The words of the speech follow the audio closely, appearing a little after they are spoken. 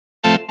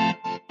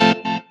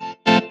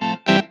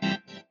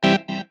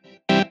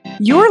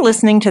You're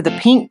listening to the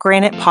Pink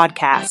Granite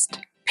Podcast.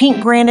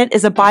 Pink Granite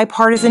is a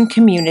bipartisan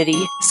community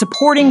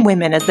supporting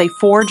women as they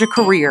forge a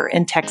career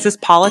in Texas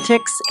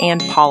politics and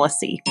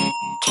policy.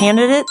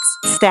 Candidates,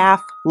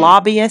 staff,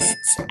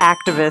 lobbyists,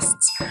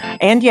 activists,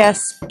 and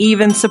yes,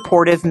 even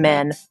supportive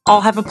men all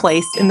have a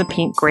place in the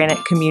Pink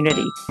Granite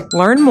community.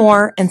 Learn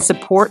more and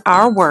support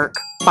our work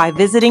by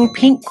visiting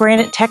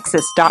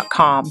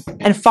pinkgranitetexas.com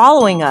and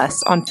following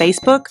us on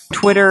Facebook,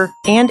 Twitter,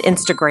 and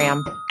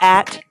Instagram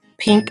at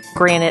Pink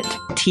Granite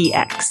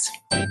TX.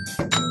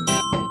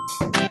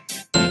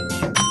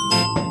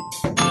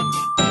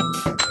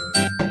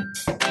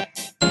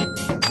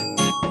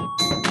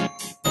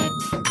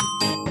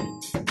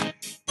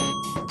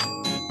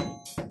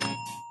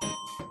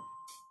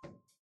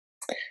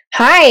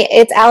 Hi,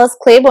 it's Alice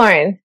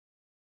Claiborne.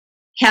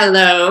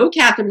 Hello,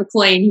 Catherine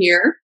McLean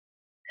here.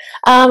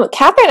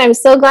 Catherine, I'm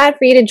so glad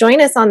for you to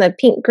join us on the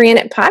Pink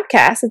Granite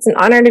Podcast. It's an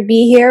honor to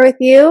be here with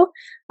you.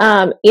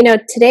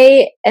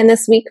 Today and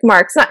this week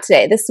marks the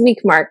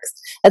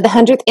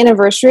 100th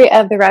anniversary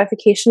of the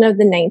ratification of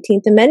the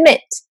 19th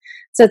Amendment.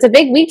 So it's a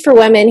big week for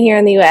women here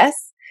in the U.S.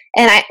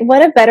 And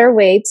what a better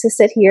way to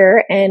sit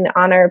here and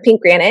honor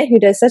Pink Granite, who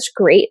does such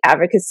great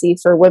advocacy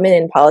for women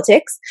in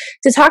politics,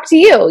 to talk to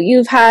you.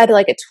 You've had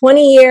like a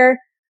 20-year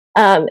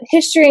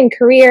history and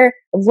career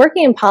of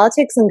working in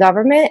politics and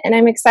government, and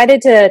I'm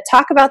excited to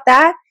talk about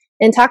that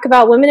and talk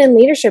about women in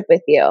leadership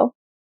with you.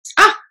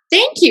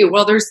 Thank you.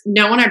 Well, there's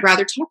no one I'd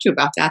rather talk to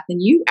about that than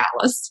you,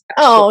 Alice.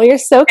 Oh, you're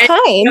so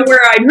kind.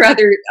 Nowhere I'd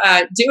rather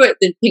do it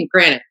than Pink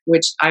Granite,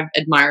 which I've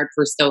admired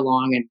for so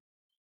long,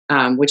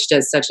 and which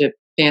does such a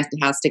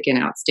fantastic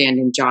and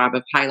outstanding job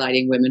of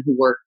highlighting women who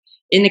work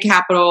in the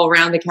Capitol,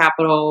 around the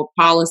Capitol,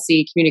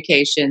 policy,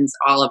 communications,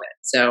 all of it.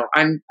 So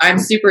I'm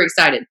super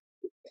excited.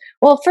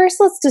 Well, first,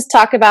 let's just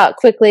talk about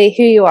quickly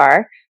who you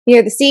are.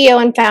 You're the CEO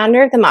and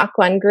founder of the Mach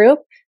 1 Group.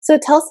 So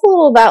tell us a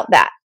little about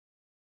that.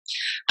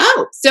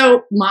 Oh,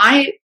 so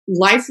my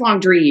lifelong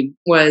dream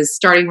was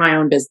starting my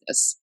own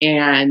business.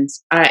 And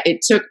it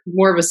took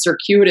more of a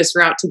circuitous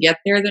route to get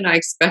there than I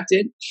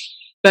expected.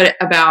 But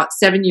about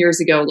a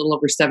little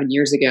over 7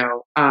 years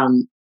ago,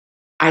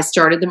 I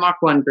started the Mach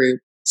 1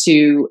 Group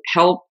to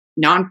help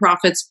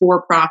nonprofits,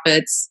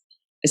 for-profits,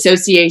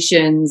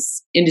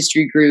 associations,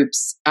 industry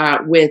groups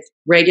with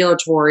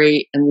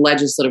regulatory and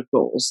legislative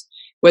goals.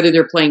 Whether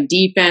they're playing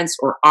defense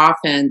or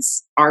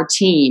offense, our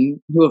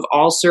team, who have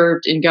all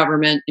served in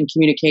government and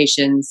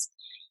communications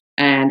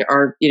and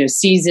are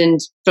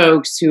seasoned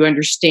folks who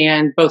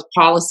understand both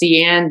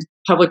policy and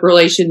public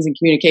relations and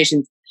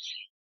communications,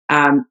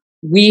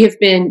 we have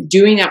been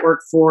doing that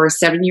work for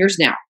 7 years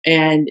now.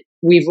 And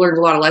we've learned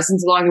a lot of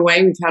lessons along the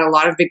way. We've had a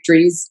lot of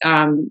victories,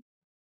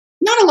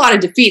 not a lot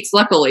of defeats,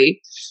 luckily.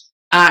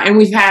 And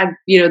we've had,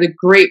 the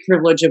great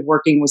privilege of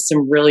working with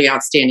some really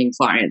outstanding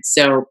clients.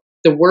 So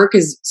the work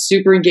is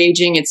super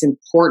engaging. It's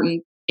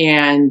important.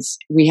 And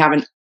we have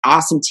an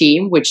awesome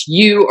team, which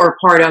you are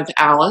part of,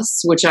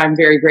 Alice, which I'm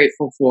very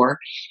grateful for.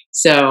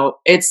 So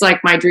it's like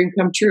my dream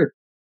come true.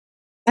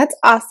 That's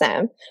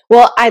awesome.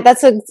 Well,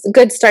 that's a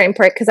good starting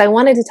point because I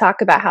wanted to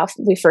talk about how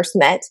we first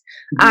met.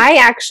 Mm-hmm. I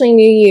actually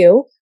knew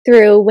you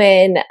through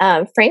when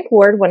Frank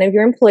Ward, one of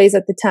your employees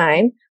at the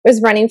time,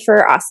 was running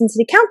for Austin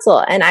City Council.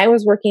 And I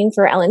was working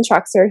for Ellen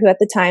Troxler, who at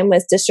the time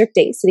was District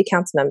 8 City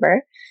Council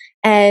member.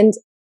 And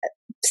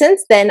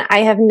since then, I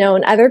have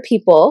known other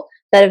people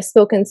that have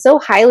spoken so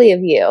highly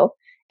of you.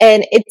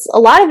 And a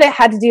lot of it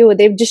had to do with,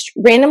 they've just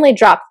randomly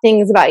dropped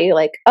things about you,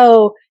 like,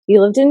 oh,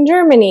 you lived in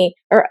Germany,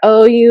 or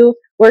oh, you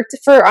worked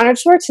for Arnold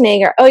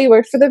Schwarzenegger, oh, you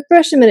worked for the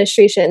Bush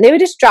administration. They would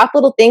just drop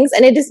little things,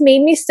 and it just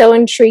made me so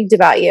intrigued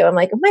about you. I'm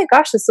like, oh my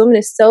gosh, this woman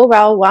is so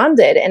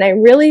well-rounded, and I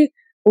really,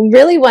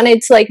 really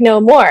wanted to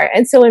know more.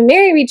 And so when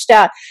Mary reached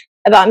out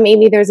about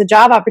maybe there's a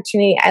job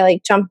opportunity,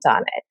 I jumped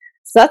on it.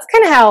 So that's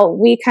kind of how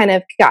we kind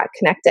of got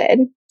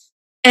connected.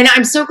 And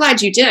I'm so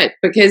glad you did,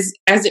 because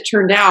as it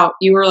turned out,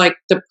 you were like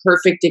the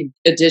perfect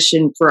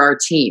addition for our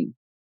team.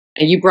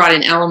 And you brought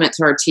an element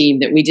to our team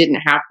that we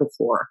didn't have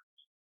before.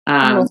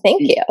 Well,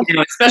 thank you.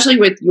 Especially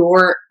with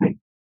your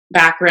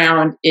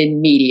background in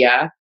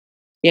media,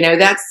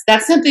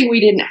 that's something we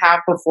didn't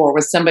have before,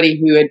 was somebody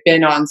who had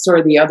been on sort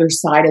of the other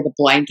side of the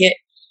blanket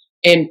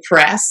in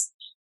press.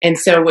 And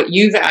so what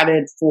you've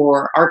added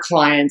for our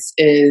clients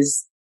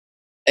is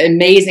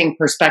amazing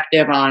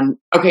perspective on,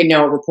 okay,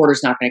 no, a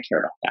reporter's not going to care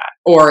about that.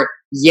 Or,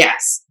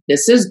 yes,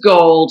 this is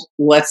gold.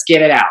 Let's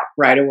get it out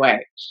right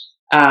away.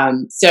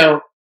 So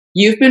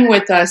you've been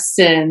with us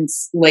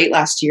since late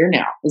last year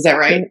now. Is that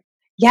right?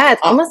 Yeah,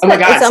 it's almost to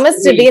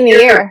be in the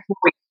year.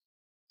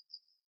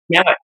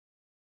 Yeah.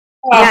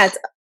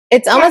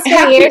 It's almost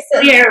been a year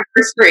since the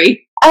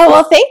anniversary. Oh,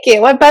 well, thank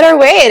you. What better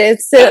way it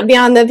is to be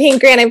on the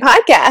Pink Granite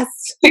Podcast?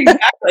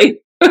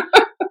 Exactly.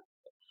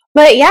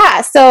 But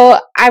yeah, so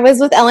I was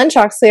with Ellen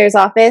Troxler's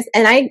office,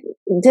 and I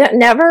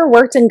never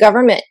worked in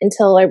government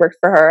until I worked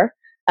for her.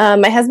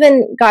 My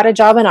husband got a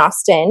job in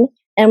Austin,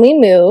 and we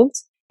moved,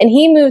 and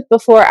he moved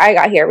before I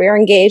got here. We were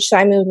engaged, so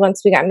I moved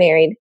once we got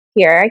married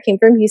here. I came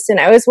from Houston.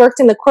 I always worked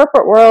in the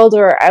corporate world,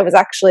 or I was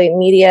actually in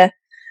media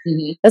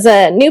as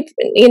a new,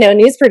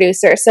 news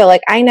producer. So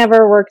like I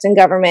never worked in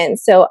government.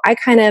 So I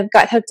kind of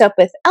got hooked up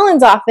with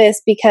Ellen's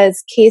office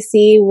because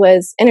Casey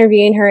was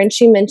interviewing her and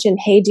she mentioned,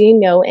 hey, do you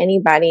know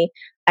anybody?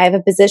 I have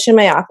a position in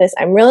my office.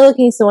 I'm really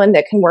looking for someone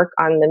that can work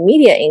on the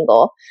media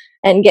angle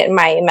and get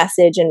my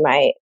message and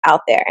my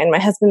out there. And my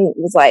husband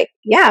was like,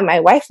 yeah, my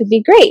wife would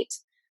be great.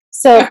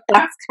 So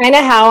that's kind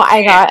of how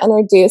I got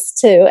introduced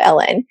to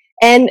Ellen.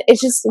 And it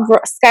just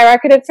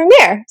skyrocketed from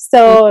there.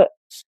 So,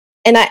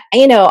 and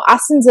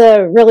Austin's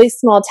a really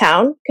small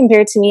town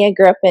compared to me. I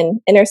grew up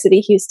in inner city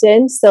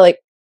Houston. So like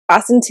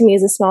Austin to me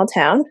is a small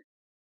town.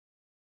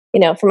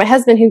 For my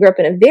husband who grew up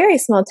in a very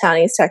small town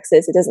in East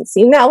Texas, it doesn't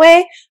seem that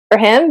way for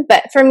him.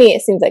 But for me,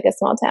 it seems like a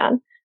small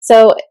town.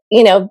 So,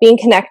 being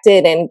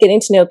connected and getting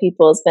to know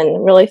people has been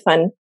a really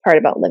fun part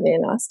about living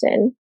in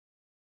Austin.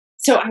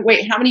 So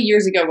wait, how many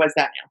years ago was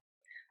that now?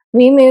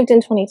 We moved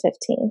in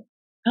 2015.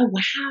 Oh,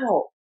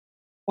 wow.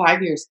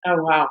 5 years. Oh,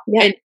 wow.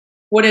 Yeah. And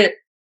what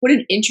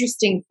an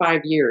interesting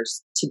 5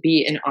 years to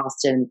be in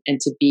Austin and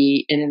to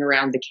be in and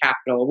around the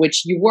Capitol,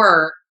 which you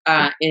were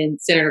in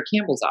Senator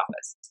Campbell's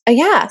office.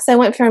 Yeah. So I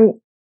went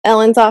from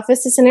Ellen's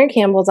office to Senator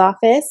Campbell's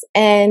office,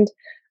 and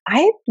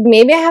I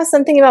have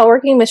something about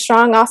working with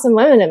strong, awesome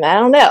women in it. I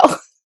don't know.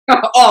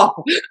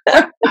 Oh,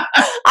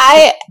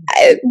 I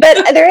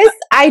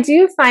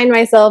do find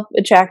myself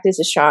attracted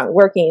to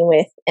working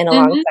with and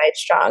alongside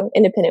strong,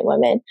 independent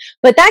women.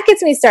 But that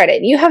gets me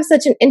started. You have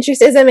such an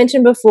interest, as I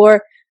mentioned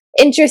before,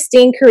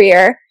 interesting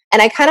career.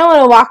 And I kind of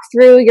want to walk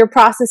through your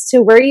process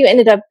to where you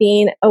ended up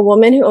being a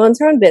woman who owns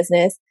her own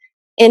business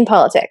in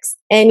politics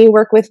and you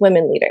work with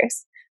women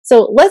leaders.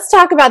 So let's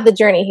talk about the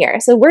journey here.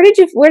 So where did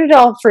it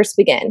all first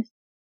begin?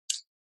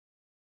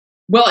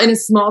 Well, in a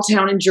small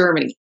town in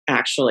Germany,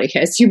 actually,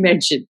 as you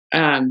mentioned.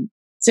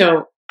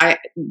 So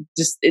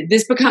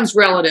this becomes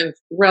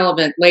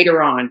relevant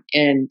later on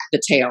in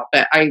the tale,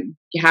 but I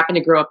happened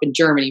to grow up in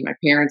Germany. My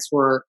parents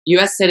were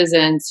U.S.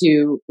 citizens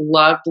who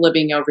loved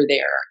living over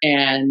there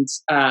and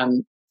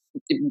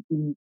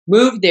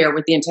moved there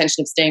with the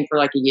intention of staying for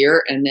like a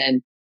year. And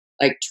then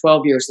like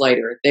 12 years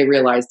later, they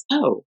realized,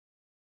 oh,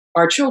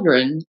 our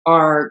children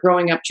are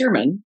growing up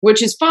German,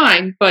 which is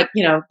fine, but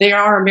they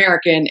are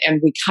American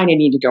and we kind of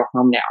need to go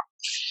home now.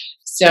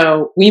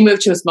 So we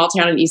moved to a small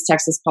town in East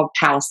Texas called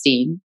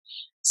Palestine,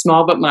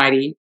 small but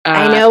mighty.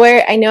 I know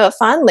it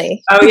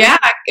fondly. Oh yeah.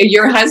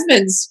 Your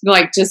husband's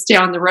like just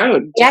down the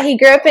road. Yeah. He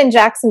grew up in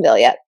Jacksonville.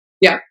 Yep.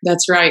 Yeah,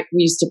 that's right.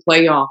 We used to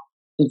play y'all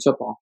in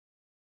football.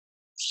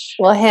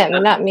 Well, him,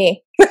 not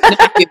me.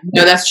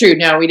 No, that's true.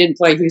 No, we didn't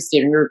play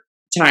Houston. We were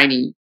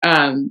tiny.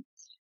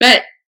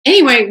 But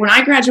anyway, when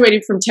I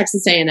graduated from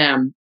Texas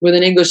A&M with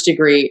an English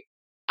degree,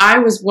 I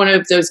was one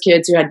of those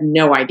kids who had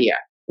no idea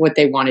what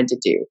they wanted to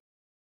do.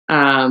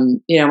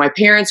 My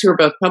parents, who were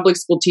both public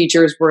school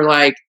teachers, were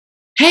like,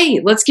 hey,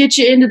 let's get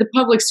you into the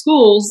public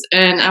schools.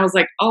 And I was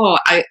like, oh,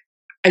 I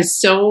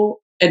so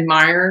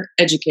admire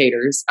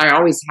educators. I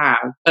always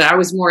have, but I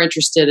was more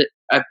interested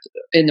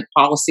in the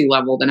policy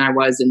level than I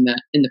was in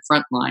the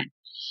front line.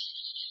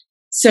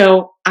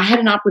 So I had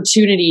an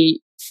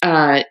opportunity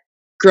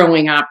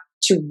growing up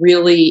to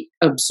really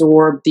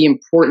absorb the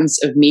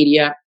importance of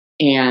media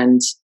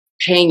and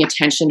paying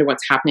attention to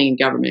what's happening in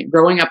government.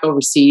 Growing up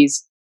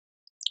overseas,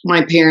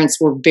 my parents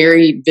were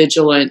very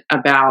vigilant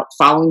about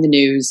following the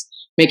news,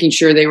 making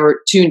sure they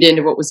were tuned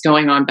into what was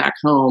going on back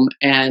home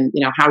and,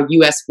 how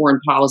U.S. foreign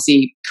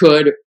policy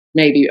could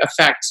maybe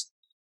affect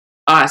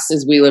us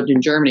as we lived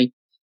in Germany.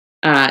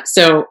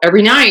 So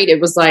every night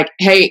it was like,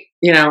 hey,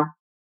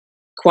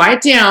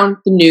 quiet down,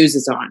 the news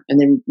is on.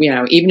 And then,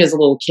 even as a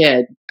little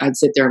kid, I'd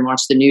sit there and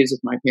watch the news with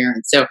my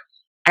parents. So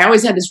I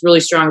always had this really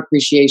strong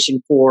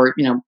appreciation for,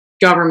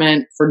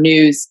 government, for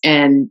news.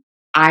 And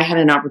I had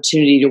an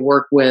opportunity to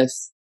work with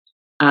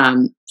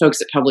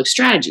folks at Public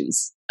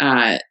Strategies.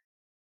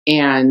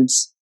 And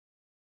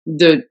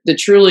the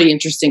truly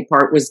interesting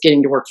part was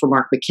getting to work for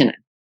Mark McKinnon,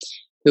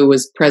 who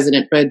was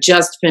president, but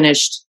just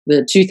finished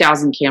the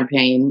 2000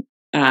 campaign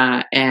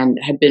and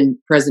had been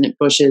President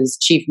Bush's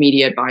chief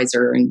media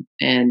advisor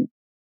and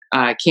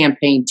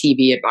campaign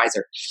TV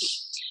advisor.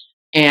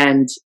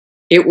 And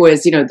it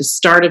was, the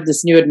start of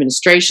this new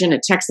administration, a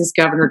Texas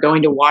governor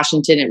going to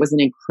Washington. It was an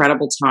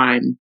incredible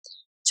time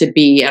to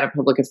be at a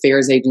public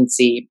affairs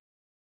agency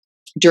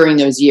during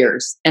those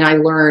years. And I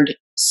learned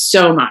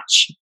so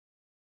much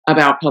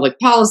about public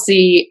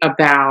policy,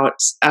 about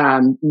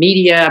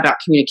media, about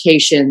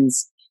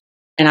communications.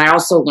 And I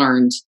also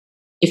learned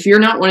if you're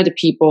not one of the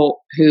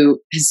people who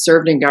has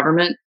served in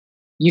government,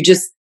 you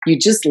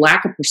just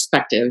lack a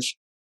perspective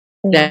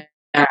that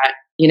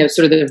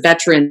sort of the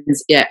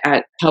veterans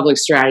at Public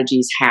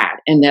Strategies had,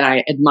 and that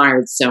I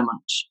admired so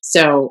much.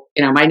 So,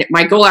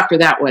 my goal after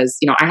that was,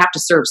 I have to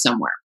serve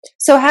somewhere.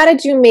 So how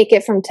did you make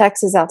it from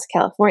Texas out to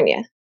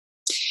California?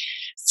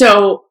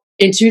 So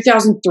in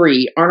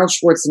 2003, Arnold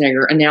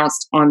Schwarzenegger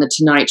announced on The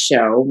Tonight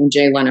Show, when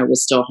Jay Leno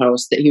was still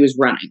host, that he was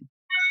running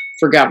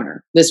for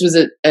governor. This was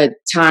a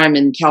time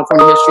in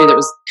California history that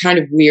was kind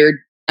of weird.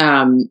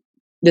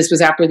 This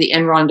was after the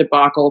Enron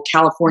debacle.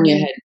 California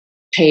had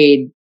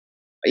paid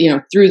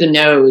through the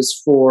nose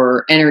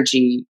for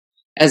energy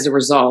as a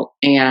result.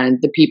 And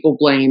the people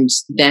blamed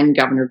then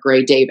Governor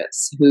Gray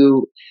Davis,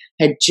 who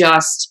had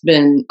just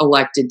been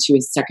elected to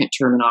his second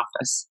term in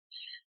office.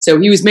 So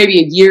he was maybe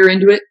a year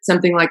into it,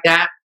 something like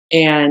that.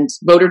 And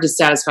voter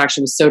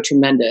dissatisfaction was so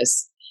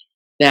tremendous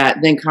that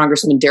then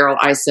Congressman Darrell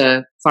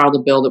Issa filed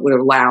a bill that would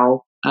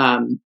allow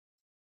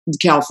the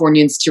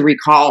Californians to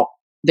recall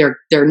their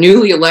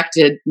newly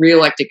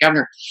reelected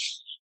governor.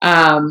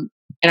 And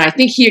I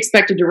think he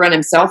expected to run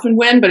himself and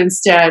win, but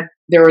instead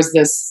there was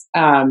this,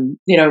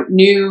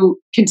 new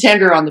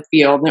contender on the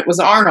field, and it was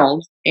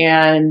Arnold.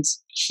 And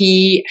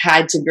he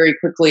had to very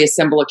quickly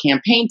assemble a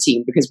campaign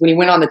team, because when he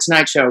went on the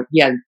Tonight Show, he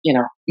had,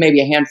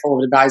 maybe a handful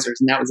of advisors,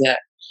 and that was it.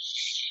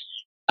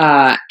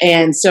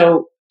 And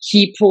so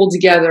he pulled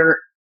together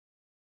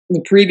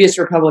the previous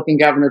Republican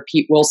governor,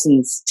 Pete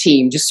Wilson's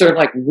team, just sort of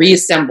like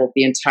reassembled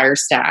the entire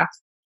staff.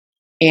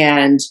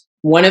 And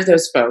one of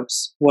those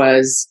folks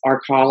was our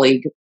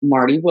colleague,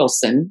 Marty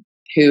Wilson,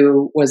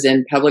 who was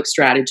in Public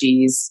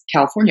Strategy's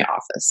California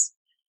office.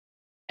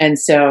 And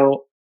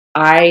so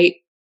I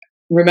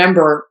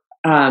remember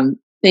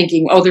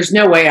thinking, oh, there's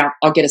no way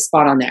I'll get a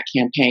spot on that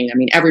campaign. I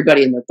mean,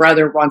 everybody and their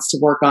brother wants to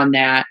work on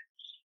that.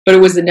 But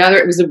it was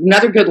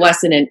another good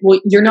lesson in, well,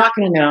 you're not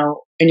going to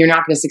know, and you're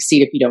not going to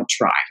succeed if you don't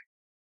try.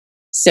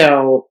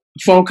 So a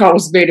phone call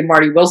was made to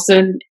Marty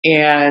Wilson,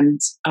 and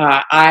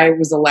I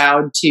was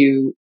allowed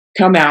to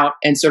come out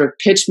and sort of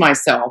pitch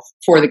myself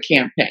for the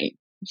campaign.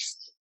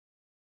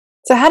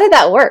 So how did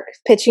that work,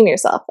 pitching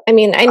yourself? I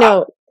mean, I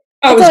know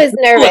it's always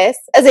nervous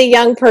as a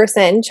young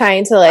person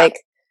trying to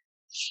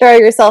throw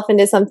yourself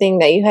into something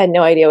that you had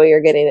no idea what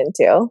you're getting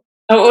into.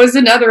 Oh, it was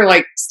another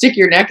stick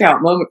your neck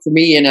out moment for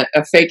me, and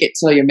a fake it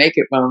till you make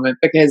it moment,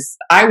 because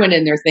I went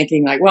in there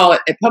thinking well,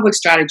 at Public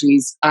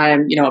Strategies,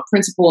 I'm, a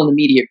principal in the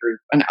media group,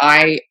 and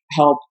I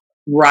help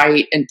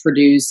write and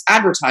produce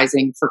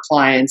advertising for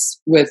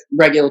clients with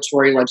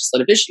regulatory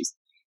legislative issues.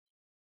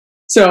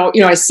 So,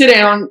 I sit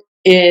down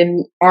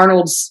in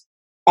Arnold's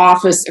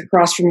office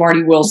across from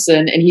Marty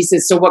Wilson, and he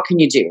says, so what can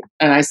you do?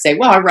 And I say,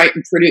 well, I write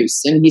and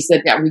produce. And he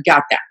said, yeah, we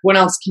got that. What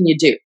else can you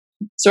do?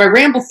 So I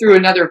ramble through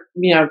another,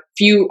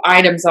 few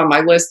items on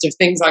my list of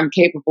things I'm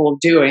capable of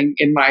doing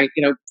in my,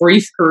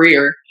 brief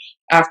career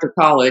after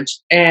college.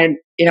 And,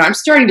 I'm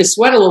starting to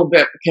sweat a little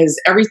bit, because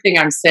everything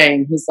I'm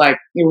saying, he's like,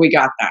 we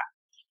got that.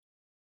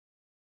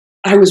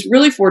 I was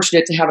really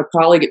fortunate to have a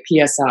colleague at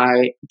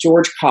PSI,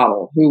 George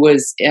Cottle, who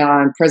was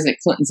on President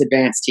Clinton's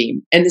advance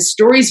team. And the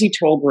stories he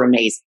told were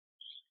amazing.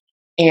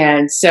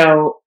 And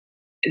so,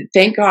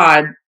 thank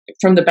God,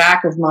 from the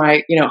back of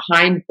my,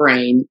 hind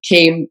brain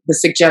came the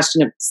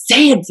suggestion of,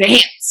 say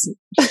advance.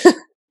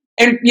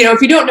 And,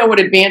 if you don't know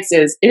what advance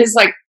is,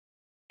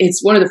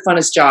 it's one of the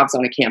funnest jobs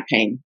on a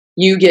campaign.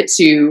 You get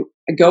to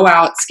go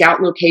out,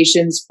 scout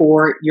locations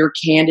for your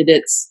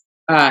candidates'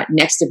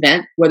 next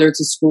event, whether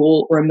it's a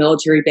school or a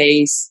military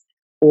base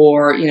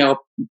or,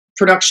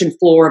 production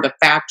floor of a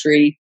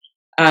factory.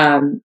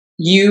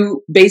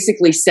 You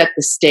basically set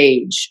the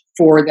stage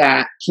for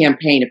that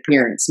campaign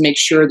appearance. Make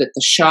sure that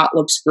the shot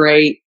looks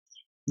great,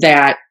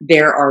 that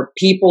there are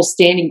people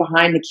standing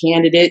behind the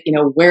candidate,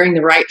 wearing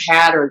the right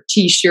hat or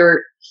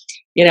t-shirt,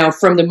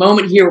 from the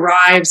moment he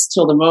arrives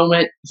till the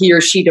moment he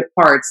or she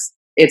departs.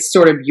 It's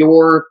sort of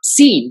your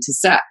scene to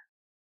set.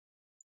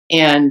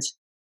 And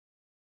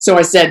so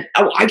I said,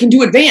 oh, I can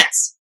do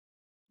advance.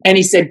 And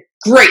he said,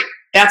 great,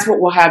 that's what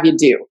we'll have you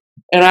do.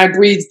 And I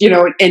breathed,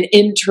 an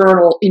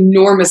internal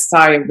enormous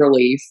sigh of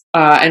relief.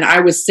 And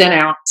I was sent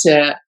out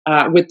to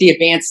with the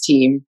advance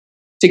team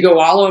to go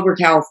all over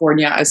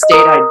California, a state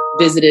I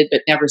visited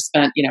but never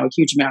spent, a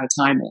huge amount of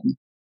time in.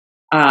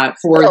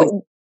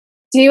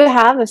 Do you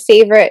have a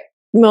favorite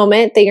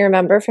moment that you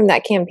remember from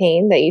that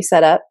campaign that you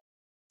set up?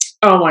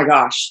 Oh my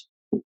gosh.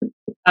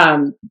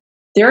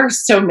 There are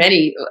so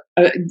many.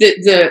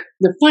 The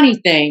funny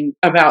thing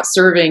about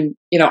serving,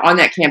 on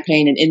that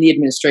campaign and in the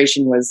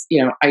administration was,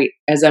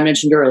 as I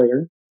mentioned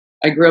earlier,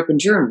 I grew up in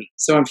Germany,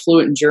 so I'm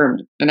fluent in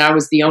German, and I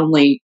was the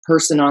only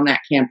person on that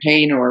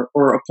campaign or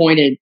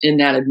appointed in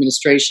that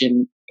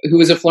administration who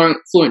was a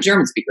fluent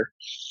German speaker.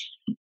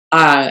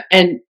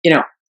 And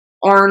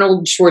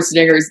Arnold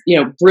Schwarzenegger is,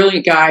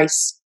 brilliant guy,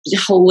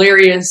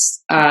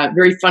 hilarious,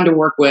 very fun to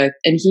work with,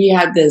 and he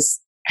had this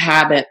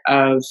habit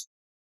of,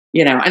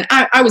 and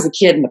I was a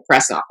kid in the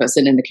press office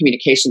and in the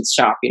communications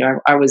shop.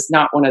 I was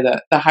not one of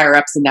the higher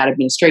ups in that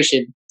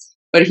administration,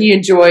 but he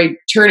enjoyed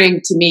turning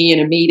to me in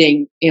a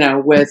meeting,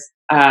 with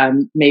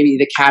maybe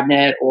the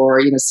cabinet or,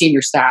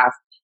 senior staff,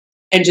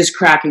 and just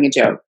cracking a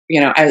joke,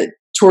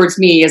 towards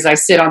me as I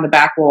sit on the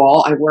back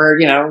wall. I wear,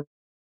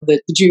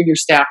 the junior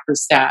staff for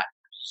stat.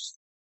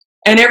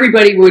 And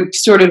everybody would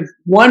sort of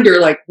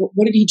wonder,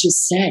 what did he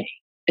just say?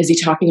 Is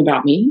he talking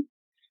about me?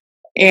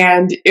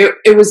 And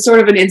it was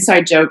sort of an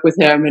inside joke with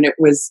him, and it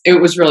was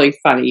really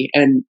funny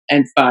and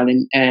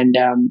fun, and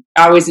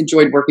I always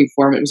enjoyed working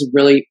for him. It was a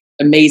really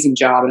amazing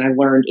job, and I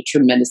learned a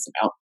tremendous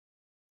amount.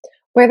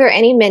 Were there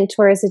any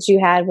mentors that you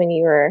had when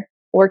you were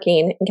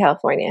working in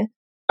California?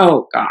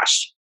 Oh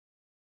gosh,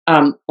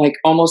 like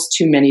almost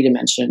too many to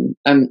mention.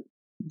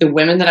 The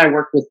women that I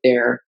worked with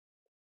there,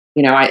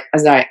 I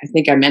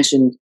think I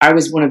mentioned, I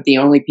was one of the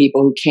only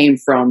people who came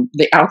from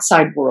the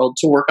outside world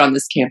to work on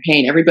this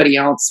campaign. Everybody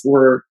else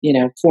were,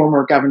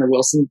 former Governor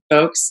Wilson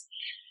folks.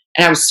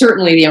 And I was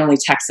certainly the only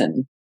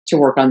Texan to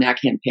work on that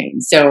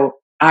campaign. So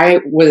I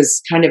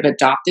was kind of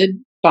adopted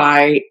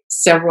by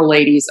several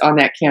ladies on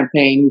that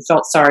campaign who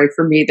felt sorry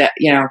for me that,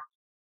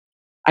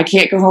 I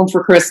can't go home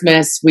for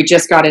Christmas. We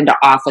just got into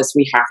office.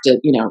 We have to,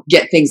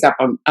 get things up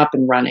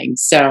and running.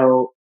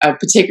 So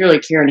particularly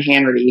Karen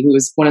Hanratty, who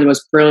was one of the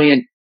most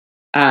brilliant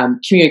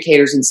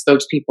communicators and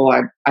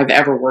spokespeople I've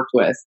ever worked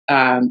with,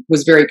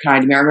 was very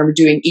kind to me. I remember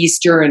doing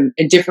Easter and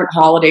different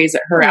holidays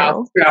at her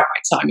house throughout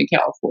my time in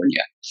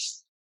California.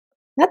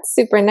 That's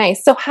super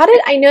nice. So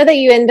I know that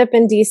you ended up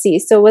in DC.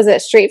 So was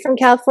it straight from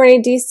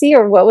California to DC,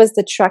 or what was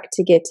the truck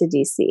to get to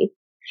DC?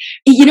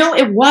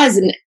 It was,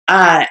 and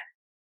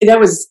that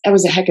was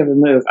a heck of a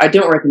move. I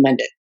don't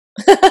recommend it.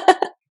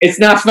 It's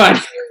not fun.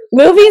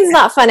 Moving's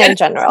not fun in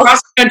general.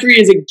 Cross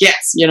country as it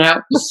gets,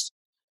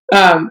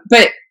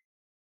 But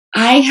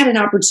I had an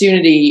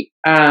opportunity.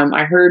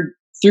 I heard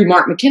through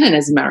Mark McKinnon,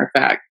 as a matter of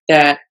fact,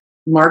 that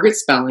Margaret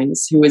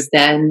Spellings, who was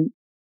then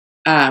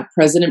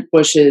President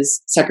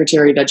Bush's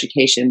Secretary of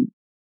Education,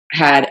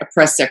 had a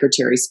press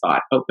secretary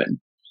spot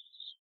open.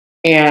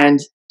 And,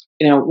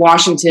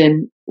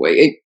 Washington,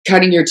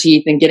 cutting your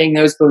teeth and getting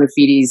those bona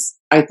fides,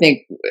 I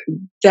think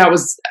that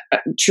was a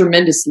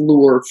tremendous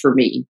lure for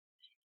me.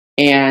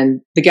 And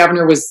the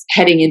governor was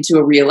heading into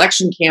a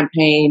re-election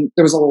campaign.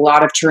 There was a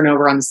lot of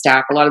turnover on the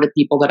staff. A lot of the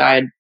people that I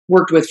had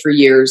worked with for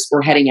years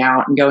were heading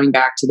out and going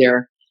back to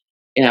their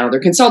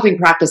consulting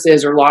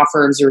practices or law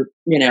firms, or,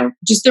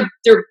 just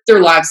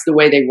their lives the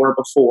way they were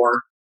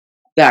before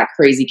that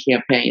crazy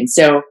campaign.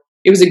 So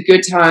it was a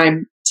good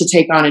time to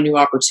take on a new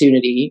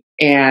opportunity.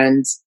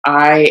 And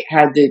I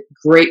had the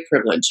great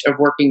privilege of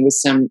working with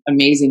some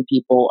amazing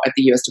people at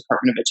the U.S.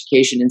 Department of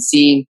Education and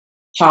seeing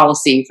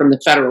policy from the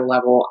federal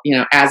level,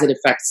 as it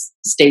affects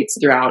states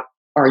throughout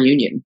our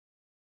union.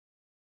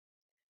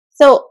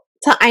 So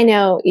I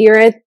know you're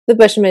at the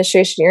Bush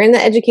administration, you're in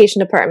the education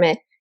department.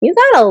 You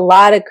got a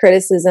lot of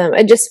criticism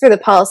just for the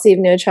policy of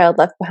No Child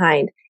Left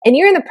Behind. And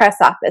you're in the press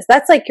office.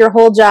 That's like your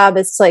whole job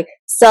is to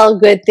sell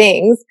good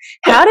things.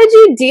 How did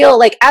you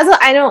deal?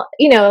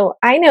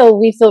 I know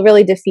we feel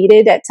really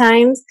defeated at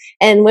times,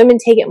 and women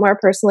take it more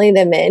personally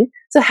than men.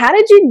 So how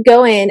did you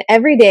go in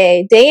every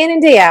day in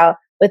and day out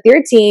with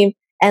your team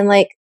and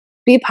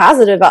be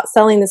positive about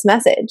selling this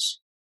message?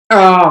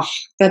 Oh,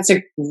 that's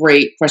a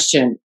great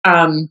question.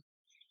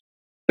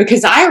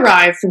 Because I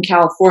arrived from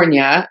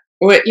California,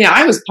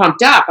 I was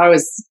pumped up. I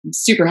was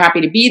super happy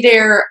to be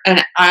there.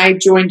 And I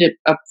joined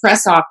a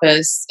press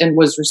office and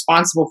was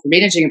responsible for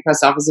managing a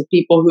press office of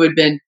people who had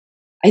been,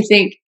 I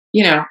think,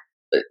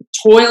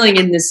 toiling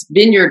in this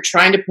vineyard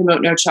trying to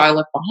promote No Child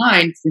Left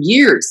Behind for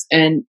years.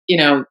 And,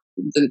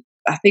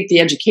 I think the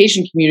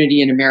education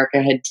community in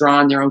America had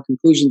drawn their own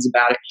conclusions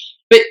about it.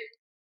 But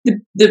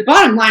the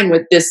bottom line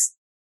with this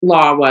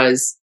law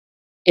was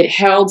it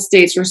held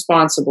states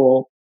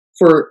responsible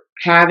for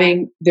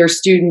having their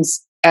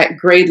students at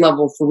grade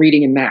level for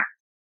reading and math.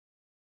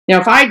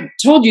 Now, if I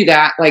told you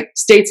that,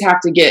 states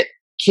have to get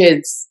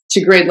kids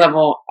to grade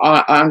level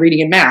on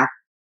reading and math,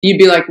 you'd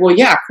be like, well,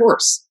 yeah, of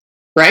course.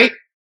 Right?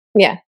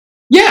 Yeah.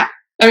 Yeah.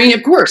 I mean,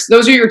 of course,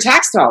 those are your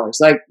tax dollars.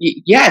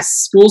 Yes,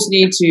 schools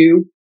need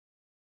to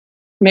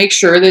make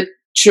sure that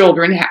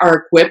children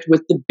are equipped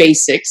with the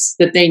basics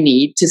that they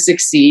need to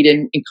succeed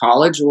in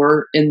college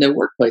or in the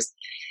workplace.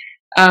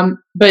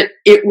 But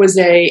it was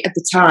at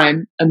the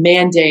time, a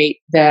mandate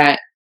that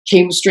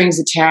came with strings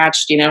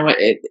attached.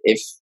 If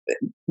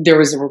there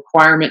was a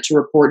requirement to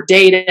report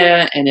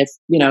data, and if,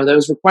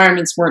 those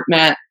requirements weren't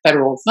met,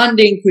 federal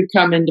funding could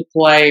come into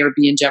play or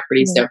be in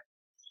jeopardy. Mm-hmm. So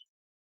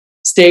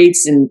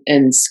states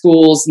and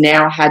schools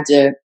now had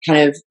to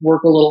kind of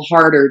work a little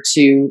harder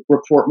to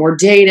report more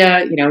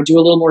data, do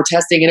a little more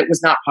testing, and it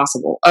was not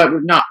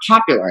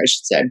popular, I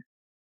should say.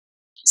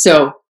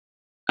 So,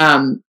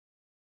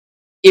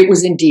 it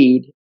was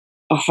indeed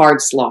a hard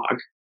slog,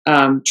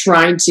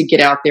 trying to get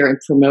out there and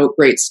promote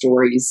great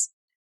stories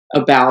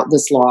about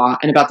this law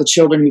and about the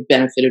children who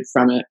benefited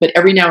from it. But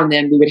every now and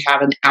then we would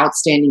have an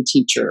outstanding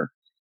teacher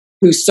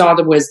who saw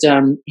the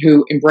wisdom,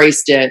 who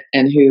embraced it,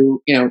 and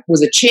who,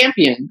 was a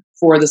champion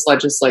for this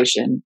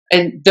legislation.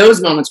 And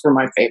those moments were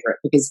my favorite,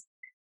 because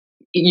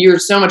you're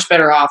so much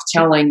better off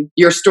telling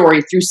your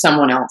story through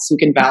someone else who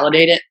can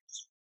validate it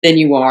than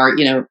you are,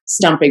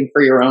 stumping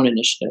for your own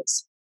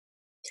initiatives.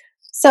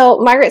 So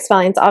Margaret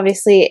Spellings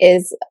obviously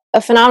is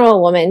a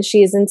phenomenal woman.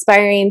 She's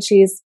inspiring.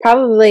 She's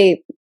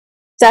definitely,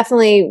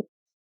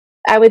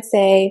 I would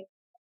say,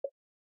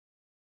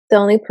 the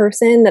only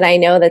person that I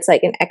know that's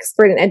an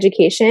expert in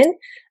education,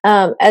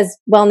 as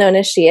well known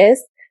as she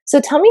is. So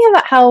tell me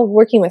about how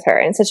working with her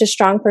and such a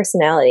strong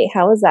personality.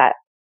 How was that?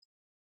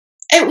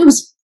 It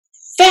was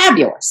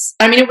fabulous.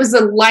 I mean, it was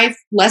a life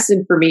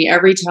lesson for me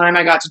every time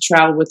I got to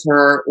travel with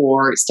her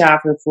or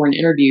staff her for an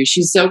interview.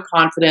 She's so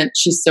confident.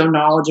 She's so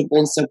knowledgeable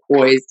and so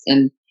poised.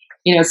 And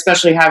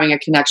especially having a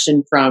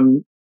connection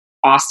from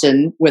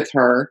Austin with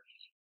her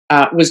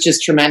was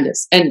just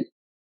tremendous. And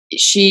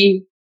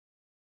she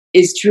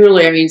is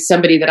truly, I mean,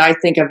 somebody that I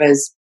think of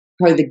as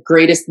probably the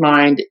greatest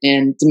mind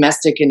in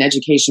domestic and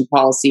education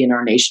policy in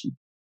our nation.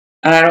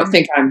 And I don't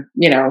think I'm,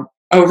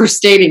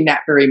 overstating that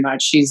very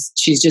much. She's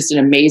just an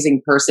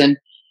amazing person,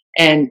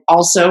 and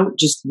also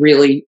just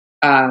really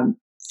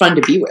fun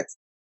to be with.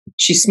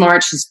 She's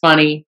smart, she's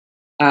funny,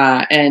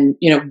 and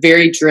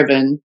very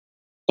driven,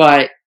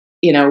 but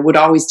would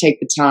always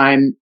take the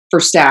time for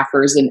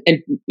staffers, and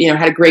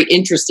had a great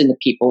interest in the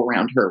people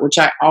around her, which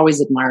I always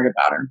admired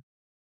about her.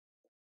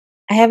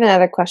 I have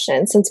another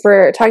question. Since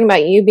we're talking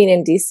about you being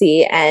in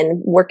DC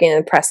and working in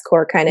the press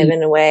corps kind of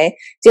in a way,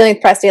 dealing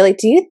with press daily,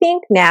 do you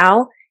think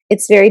now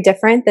it's very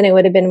different than it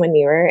would have been when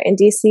you were in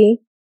DC?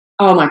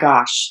 Oh my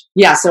gosh.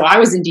 Yeah. So I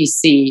was in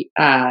DC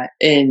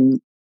in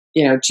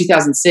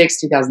 2006,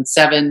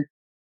 2007.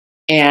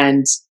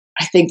 And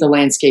I think the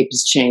landscape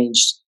has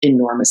changed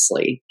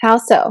enormously. How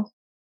so?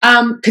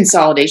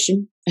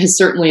 Consolidation has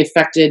certainly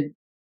affected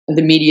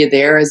the media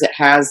there, as it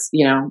has,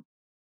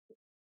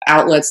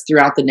 outlets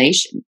throughout the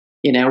nation.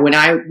 When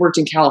I worked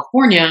in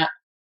California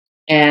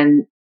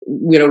and,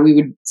 we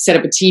would set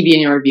up a TV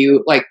interview,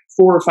 like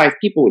 4 or 5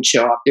 people would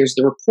show up. There's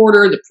the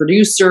reporter, the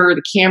producer,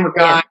 the camera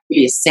guy,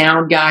 maybe a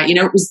sound guy.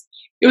 It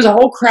was a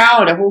whole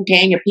crowd, a whole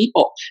gang of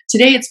people.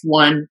 Today it's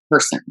one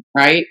person,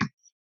 right?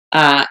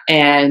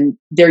 And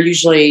they're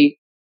usually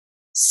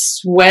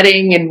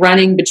sweating and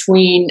running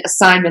between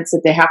assignments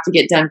that they have to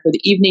get done for the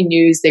evening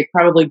news. They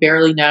probably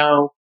barely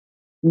know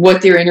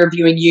what they're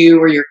interviewing you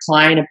or your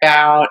client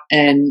about.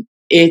 And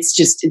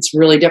it's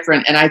really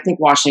different. And I think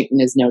Washington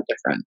is no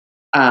different.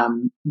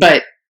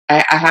 But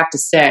I have to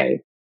say,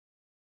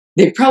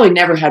 they've probably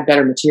never had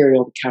better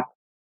material to cover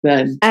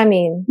than. I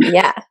mean,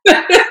 yeah.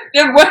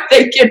 than what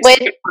they get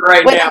to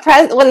right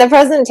now. When the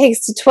president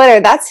takes to Twitter,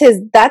 that's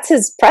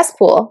his press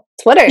pool.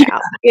 Twitter now,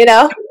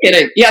 No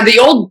kidding. Yeah, the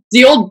old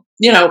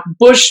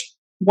Bush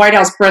White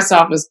House press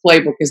office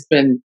playbook has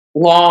been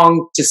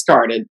long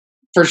discarded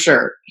for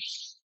sure.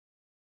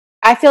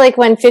 I feel like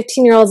when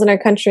 15-year-olds in our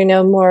country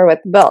know more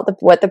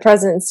what the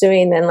president's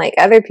doing than like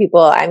other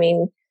people, I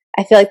mean,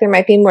 I feel like there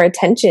might be more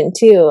attention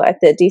too at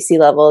the DC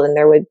level than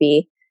there would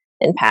be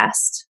in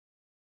past.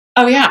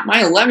 Oh yeah,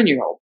 my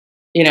 11-year-old,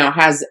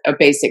 has a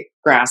basic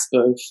grasp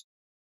of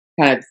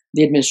kind of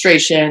the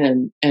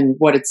administration and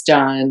what it's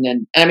done,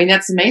 and I mean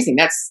that's amazing.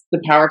 That's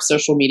the power of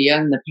social media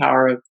and the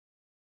power of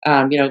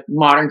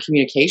modern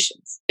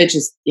communications.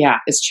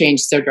 It's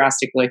changed so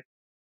drastically.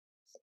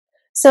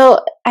 So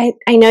I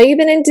know you've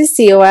been in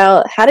DC a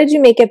while. How did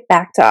you make it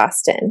back to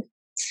Austin?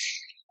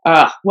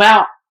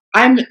 Well,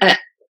 I'm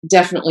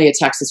definitely a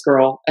Texas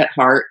girl at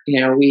heart.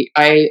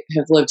 I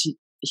have lived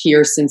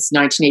here since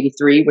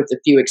 1983, with a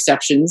few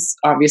exceptions,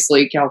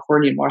 obviously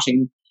California and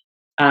Washington.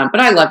 But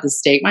I love the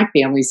state. My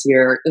family's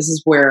here. This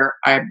is where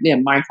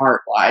my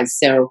heart lies.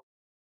 So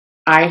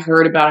I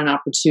heard about an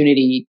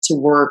opportunity to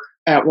work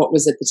at what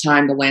was at the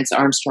time the Lance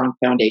Armstrong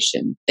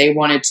Foundation. They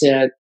wanted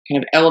to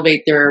kind of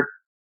elevate their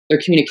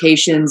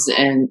communications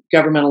and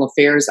governmental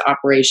affairs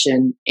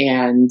operation,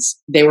 and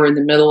they were in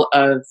the middle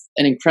of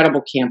an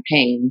incredible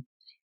campaign.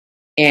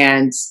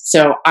 And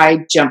so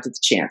I jumped at the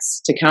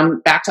chance to come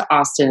back to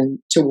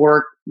Austin to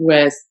work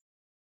with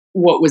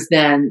what was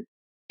then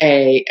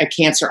a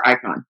cancer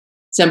icon,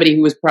 somebody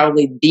who was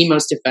probably the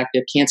most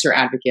effective cancer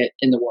advocate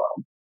in the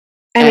world.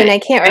 I mean, I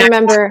can't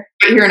remember.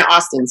 Right here in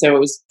Austin, so it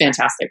was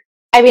fantastic.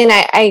 I mean,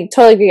 I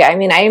totally agree. I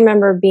mean, I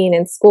remember being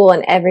in school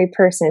and every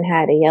person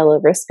had a yellow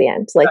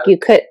wristband. Like you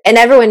could, and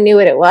everyone knew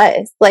what it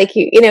was. Like,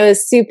 it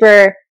was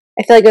super,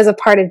 I feel like it was a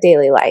part of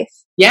daily life.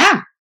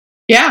 Yeah.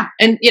 Yeah.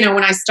 And,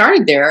 when I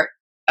started there,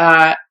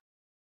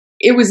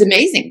 it was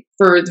amazing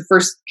for the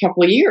first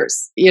couple of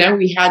years.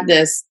 We had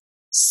this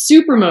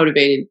super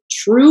motivated,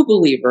 true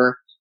believer,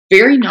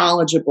 very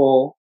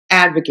knowledgeable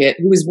advocate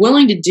who was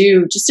willing to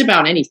do just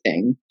about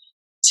anything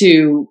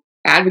to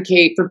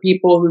advocate for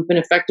people who've been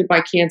affected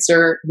by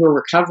cancer, who are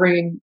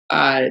recovering,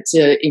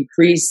 to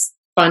increase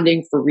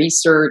funding for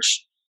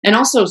research, and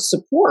also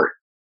support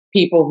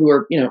people who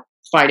are,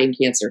 fighting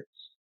cancer.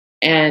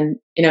 And,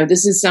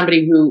 this is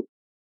somebody who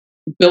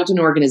built an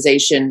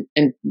organization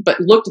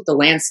but looked at the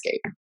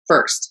landscape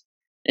first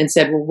and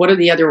said, well, what are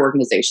the other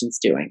organizations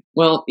doing?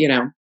 Well,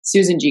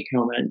 Susan G.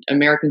 Komen,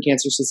 American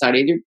Cancer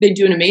Society, they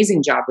do an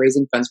amazing job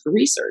raising funds for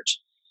research.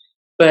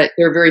 But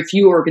there are very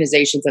few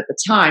organizations at the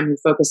time who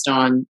focused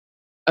on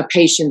a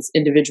patient's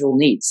individual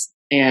needs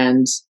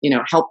and,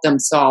 help them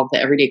solve the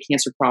everyday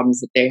cancer problems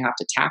that they have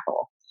to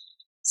tackle.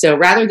 So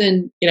rather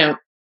than,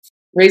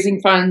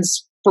 raising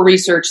funds for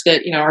research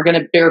that, are going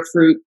to bear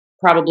fruit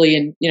probably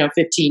in,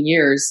 15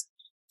 years,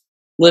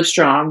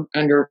 Livestrong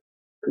under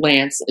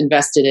Lance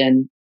invested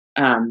in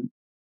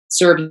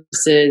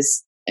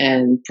services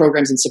and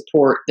programs and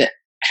support that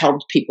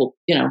helped people,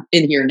 in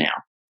here now.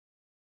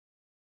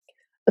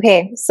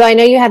 Okay, so I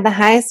know you had the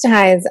highest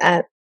highs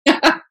at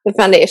the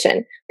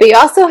foundation, but you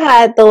also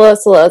had the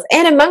lowest lows.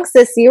 And amongst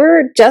this, you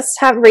were just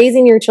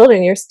raising your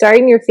children. You're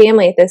starting your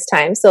family at this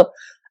time. So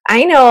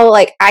I know,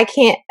 like, I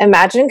can't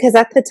imagine, because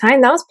at the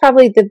time, that was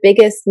probably the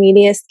biggest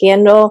media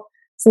scandal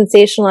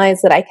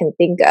sensationalized that I can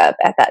think of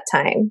at that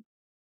time.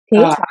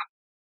 Can you talk,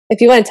 if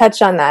you want to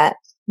touch on that?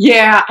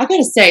 Yeah, I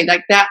gotta say,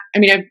 like that. I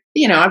mean,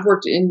 I've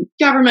worked in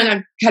government.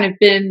 I've kind of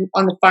been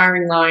on the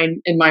firing line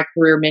in my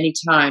career many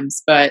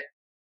times, but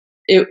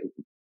it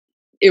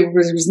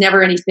was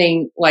never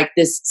anything like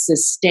this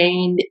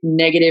sustained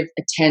negative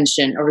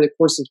attention over the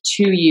course of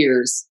 2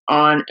 years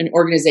on an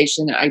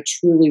organization that I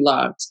truly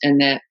loved, and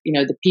that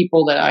the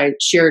people that I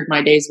shared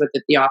my days with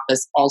at the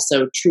office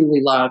also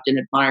truly loved and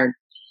admired.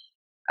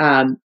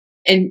 And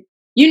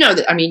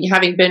that, I mean,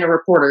 having been a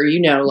reporter,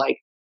 like,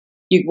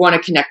 you want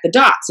to connect the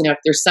dots. If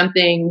there's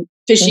something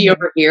fishy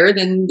over here,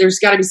 then there's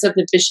got to be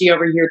something fishy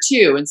over here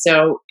too. And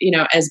so,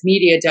 as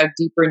media dug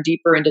deeper and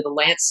deeper into the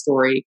Lance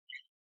story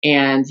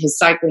and his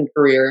cycling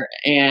career,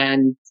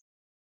 and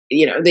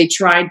they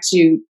tried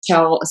to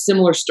tell a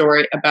similar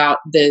story about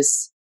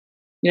this,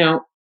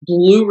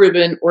 blue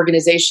ribbon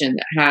organization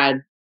that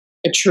had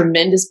a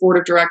tremendous board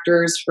of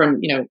directors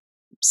from,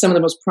 some of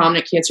the most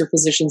prominent cancer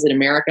physicians in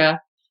America,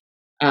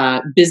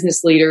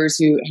 business leaders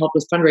who helped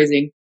with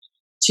fundraising,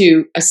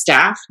 to a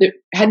staff that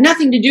had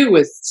nothing to do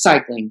with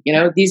cycling.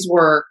 These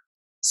were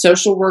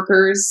social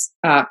workers,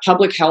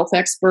 public health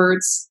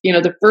experts,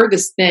 the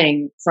furthest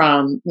thing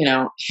from,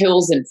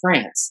 hills in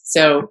France.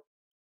 So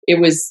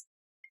it was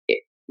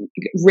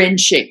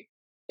wrenching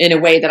in a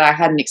way that I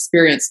hadn't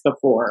experienced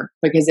before,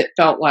 because it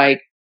felt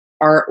like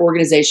our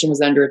organization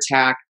was under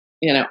attack,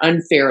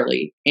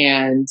 unfairly.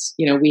 And,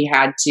 we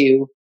had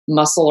to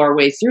muscle our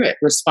way through it,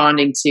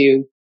 responding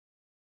to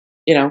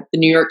the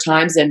New York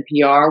Times,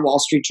 NPR, Wall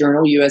Street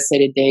Journal, USA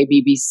Today,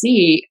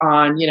 BBC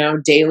on,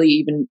 daily,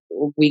 even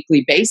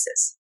weekly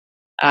basis,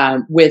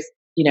 with,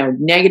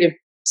 negative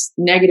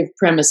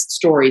premised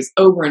stories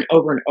over and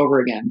over and over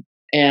again.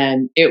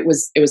 And it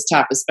was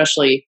tough,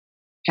 especially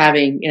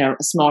having, a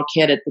small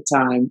kid at the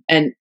time.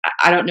 And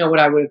I don't know what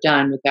I would have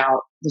done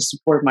without the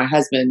support of my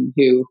husband,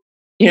 who,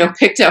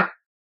 picked up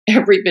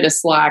every bit of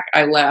slack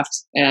I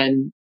left.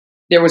 And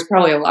there was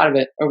probably a lot of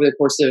it over the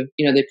course of,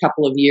 the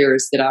couple of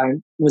years that I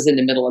was in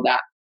the middle of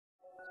that.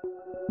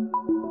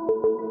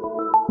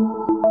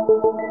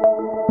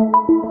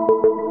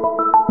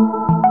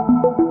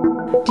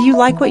 Do you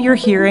like what you're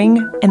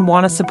hearing and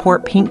want to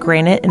support Pink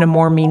Granite in a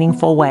more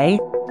meaningful way?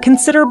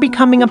 Consider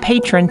becoming a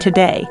patron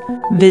today.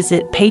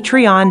 Visit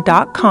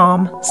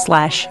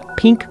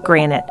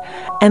patreon.com/pinkgranite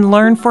and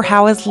learn for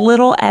how as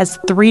little as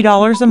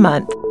 $3 a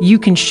month you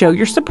can show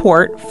your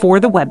support for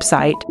the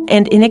website,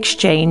 and in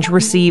exchange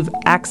receive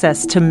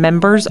access to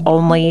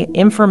members-only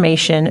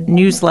information,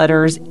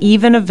 newsletters,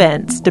 even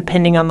events,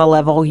 depending on the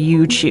level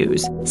you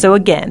choose. So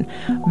again,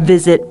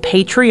 visit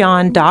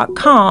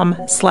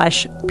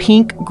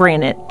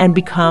patreon.com/pinkgranite and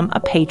become a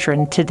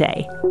patron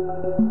today.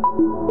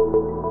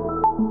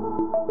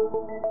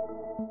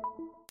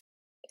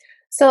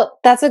 So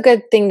that's a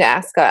good thing to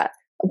ask about.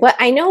 But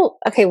I know,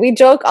 okay, we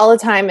joke all the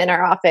time in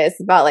our office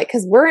about, like,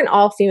 because we're an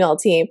all-female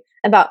team,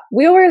 about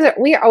we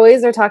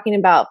always are talking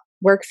about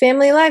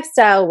work-family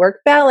lifestyle, work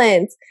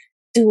balance.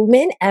 Do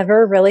men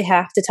ever really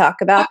have to talk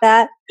about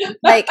that?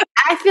 Like,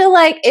 I feel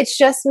like it's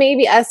just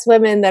maybe us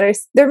women that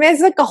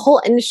there's like a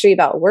whole industry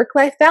about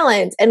work-life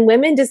balance, and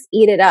women just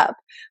eat it up.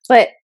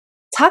 But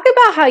talk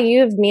about how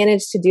you've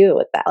managed to do it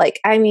with that. Like,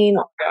 I mean,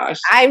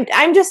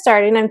 I'm just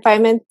starting. I'm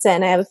 5 months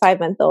in. I have a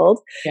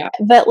 5-month-old. Yeah.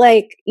 But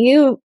like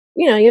you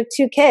have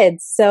 2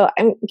 kids. So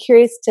I'm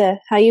curious to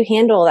how you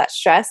handle that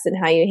stress and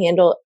how you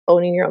handle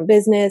owning your own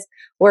business,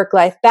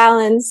 work-life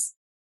balance.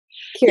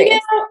 Curious.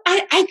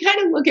 I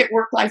kind of look at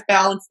work-life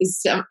balance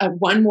as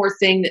one more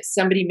thing that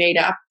somebody made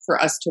up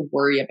for us to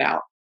worry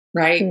about,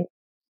 right?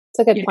 It's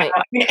a good point.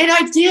 And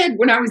I did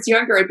when I was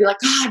younger. I'd be like,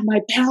 God,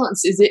 my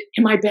balance,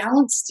 am I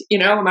balanced?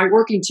 Am I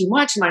working too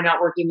much? Am I not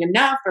working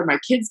enough? Are my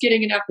kids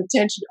getting enough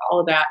attention?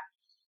 All of that.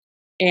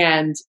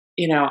 And,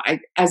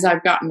 as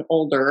I've gotten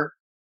older,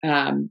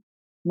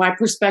 my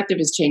perspective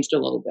has changed a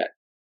little bit.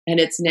 And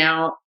it's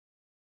now,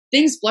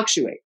 things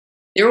fluctuate.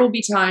 There will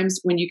be times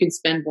when you can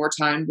spend more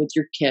time with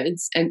your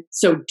kids. And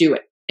so do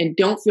it. And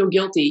don't feel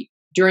guilty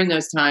during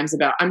those times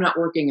about, I'm not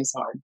working as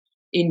hard.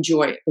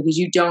 Enjoy it, because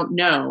you don't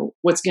know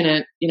what's going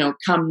to,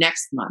 come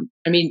next month.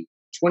 I mean,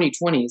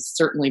 2020 has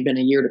certainly been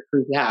a year to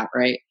prove that,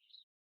 right?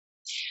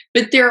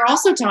 But there are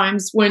also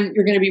times when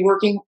you're going to be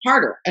working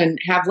harder and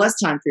have less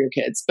time for your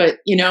kids. But,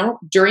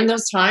 during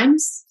those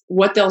times,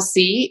 what they'll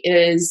see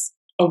is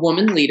a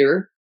woman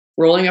leader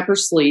rolling up her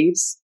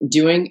sleeves,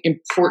 doing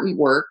important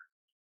work,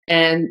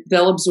 and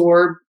they'll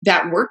absorb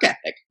that work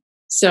ethic.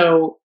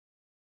 So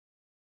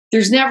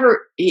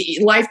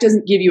life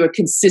doesn't give you a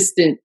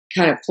consistent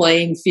kind of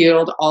playing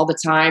field all the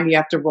time. You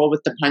have to roll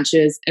with the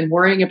punches, and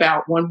worrying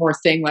about one more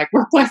thing like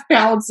work-life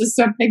balance is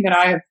something that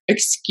I have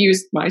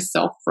excused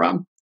myself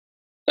from.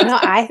 No,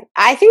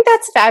 I think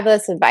that's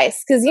fabulous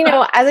advice, because,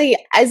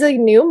 as a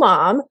new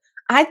mom,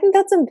 I think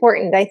that's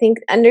important. I think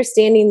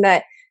understanding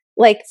that,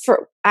 like,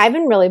 I've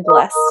been really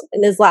blessed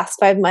in these last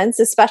 5 months,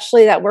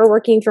 especially that we're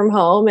working from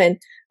home, and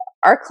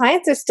our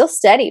clients are still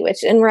steady,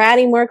 and we're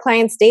adding more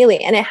clients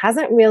daily. And it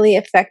hasn't really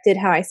affected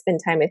how I spend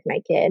time with my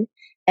kid.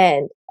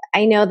 And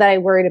I know that I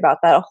worried about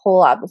that a whole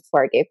lot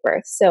before I gave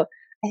birth. So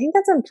I think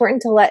that's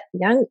important to let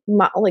young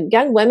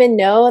women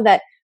know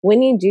that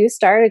when you do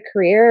start a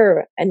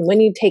career and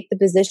when you take the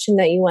position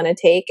that you want to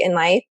take in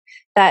life,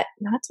 that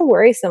not to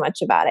worry so much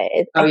about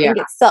it. I think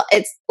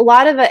it's a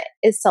lot of it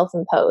is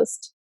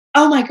self-imposed.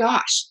 Oh my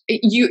gosh,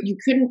 you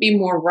couldn't be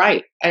more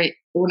right.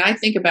 When I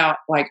think about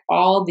like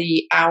all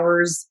the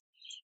hours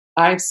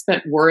I've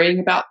spent worrying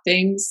about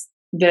things,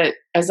 that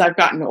as I've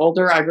gotten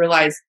older, I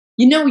realized,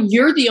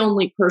 you're the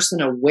only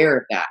person aware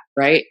of that,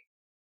 right?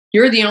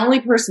 You're the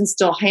only person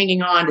still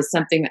hanging on to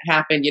something that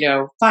happened,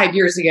 5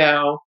 years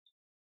ago.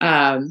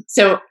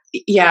 So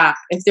yeah,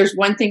 if there's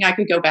one thing I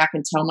could go back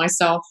and tell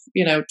myself,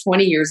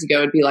 20 years ago,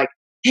 it'd be like,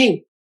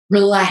 hey,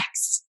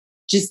 relax,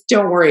 just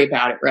don't worry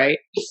about it, right?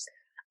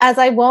 As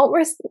I won't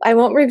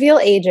reveal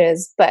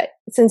ages, but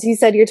since you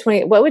said you're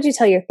 20, what would you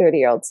tell your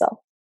 30-year-old self?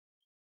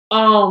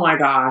 Oh my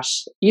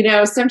gosh.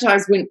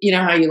 Sometimes when,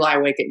 how you lie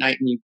awake at night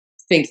and you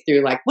think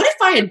through like, what if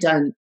I had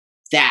done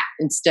that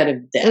instead of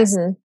this?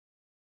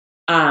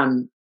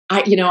 Mm-hmm.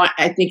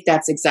 I think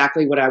that's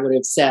exactly what I would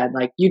have said.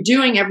 Like, you're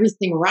doing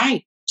everything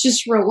right.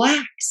 Just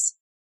relax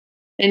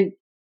and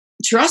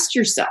trust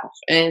yourself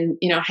and,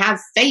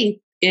 have faith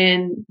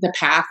in the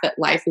path that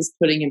life is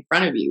putting in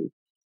front of you.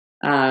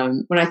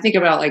 When I think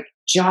about like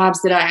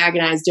jobs that I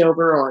agonized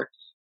over or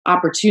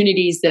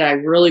opportunities that I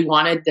really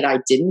wanted that I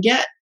didn't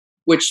get,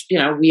 which,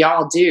 we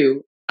all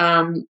do.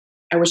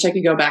 I wish I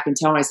could go back and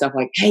tell myself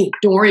like, hey,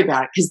 don't worry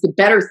about it. Because the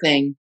better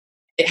thing,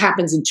 it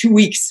happens in 2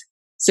 weeks.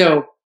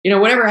 So,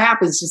 whatever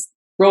happens, just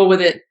roll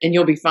with it and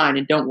you'll be fine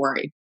and don't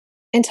worry.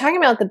 And talking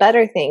about the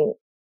better thing,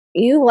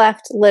 you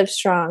left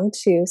Livestrong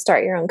to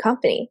start your own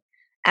company.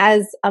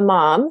 As a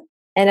mom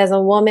and as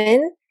a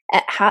woman,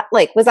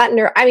 was that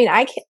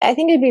I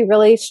think I'd be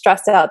really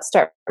stressed out to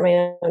start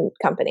my own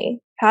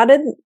company. How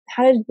did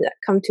that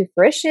come to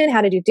fruition?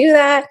 How did you do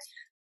that?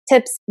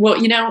 Tips? Well,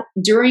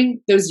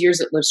 during those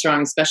years at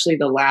Livestrong, especially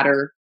the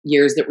latter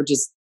years that were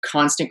just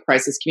constant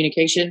crisis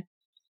communication,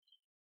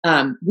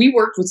 we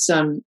worked with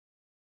some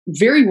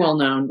very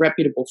well-known,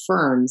 reputable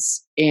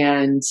firms,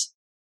 and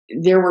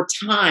there were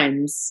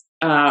times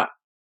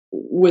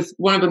with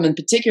one of them in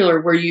particular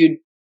where you've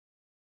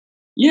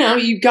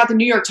got the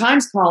New York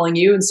Times calling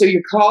you. And so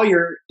you call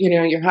your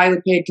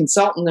highly paid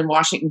consultant in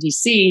Washington,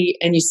 D.C.,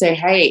 and you say,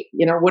 hey,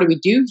 what do we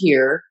do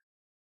here?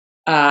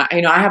 I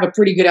have a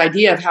pretty good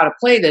idea of how to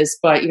play this,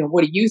 but,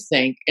 what do you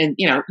think? And,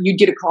 you'd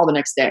get a call the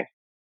next day.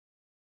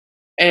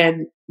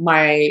 And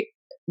my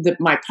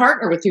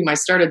partner with whom I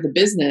started the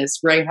business,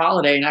 Ray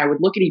Holiday, and I would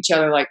look at each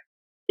other like,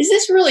 is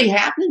this really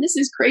happening? This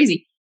is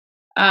crazy.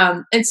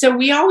 And so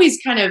we always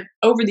kind of,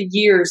 over the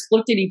years,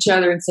 looked at each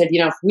other and said,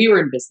 if we were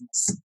in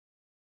business,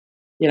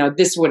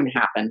 this wouldn't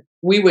happen.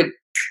 We would,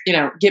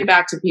 get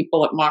back to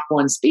people at Mach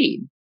 1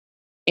 speed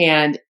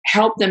and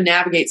help them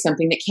navigate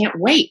something that can't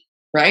wait,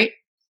 right?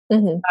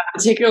 Mm-hmm.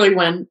 Particularly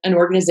when an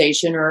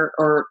organization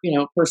or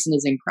person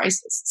is in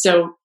crisis.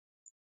 So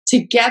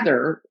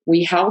together,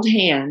 we held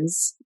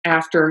hands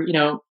after,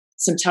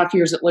 some tough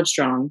years at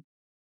Livestrong,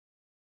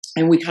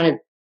 and we kind of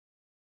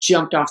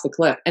jumped off the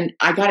cliff. And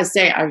I got to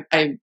say,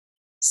 I'm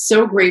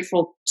so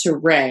grateful to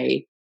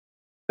Ray,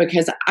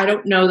 because I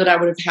don't know that I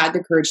would have had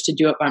the courage to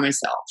do it by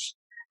myself.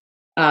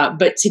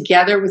 But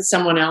together with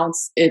someone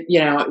else, it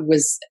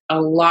was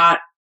a lot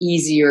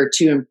easier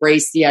to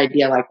embrace the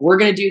idea, like, we're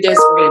going to do this,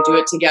 we're going to do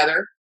it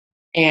together.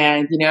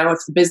 And, if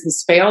the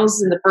business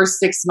fails in the first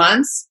 6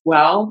 months,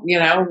 well,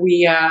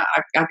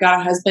 I've got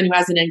a husband who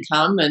has an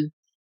income, and,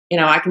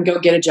 I can go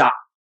get a job.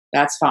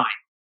 That's fine.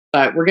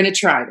 But we're going to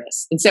try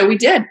this. And so we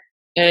did.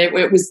 And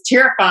it was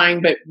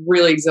terrifying, but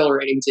really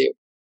exhilarating too.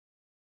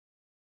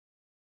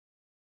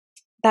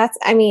 That's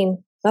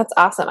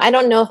awesome. I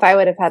don't know if I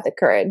would have had the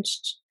courage.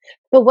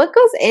 But what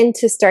goes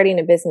into starting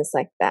a business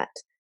like that?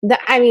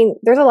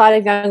 There's a lot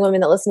of young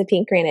women that listen to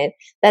Pink Granite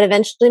that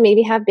eventually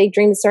maybe have big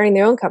dreams of starting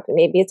their own company.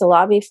 Maybe it's a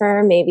lobby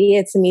firm, maybe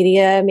it's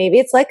media, maybe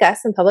it's like us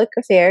in public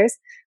affairs.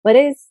 What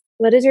is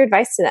your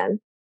advice to them?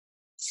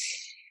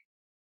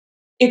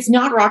 It's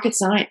not rocket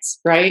science,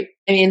 right?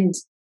 And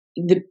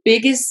the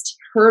biggest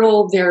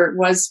hurdle there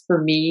was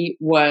for me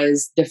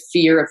was the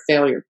fear of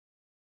failure.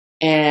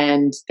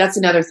 And that's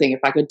another thing.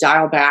 If I could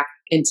dial back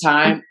in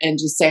time and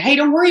just say, hey,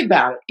 don't worry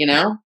about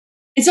it,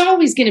 it's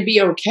always going to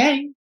be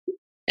okay.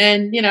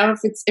 And, if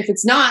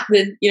it's not,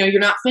 then, you're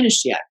not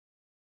finished yet.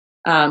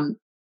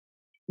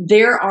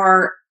 There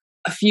are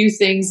a few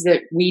things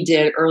that we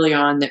did early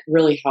on that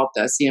really helped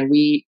us.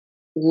 We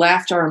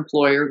left our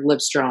employer,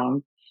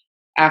 Livestrong,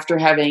 after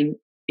having,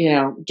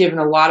 given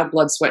a lot of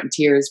blood, sweat, and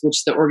tears,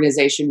 which the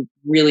organization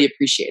really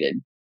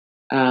appreciated.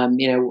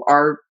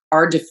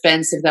 Our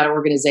defense of that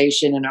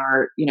organization and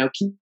our,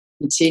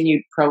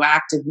 continued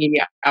proactive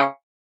media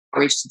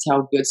outreach to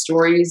tell good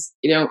stories,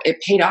 it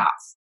paid off.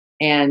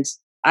 And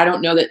I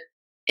don't know that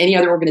any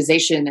other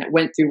organization that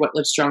went through what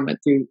Livestrong went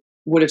through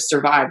would have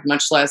survived,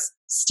 much less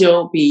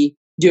still be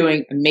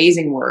doing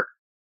amazing work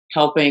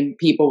helping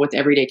people with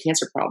everyday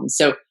cancer problems.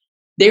 So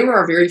they were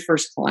our very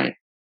first client.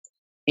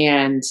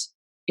 And,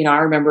 I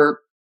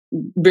remember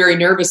very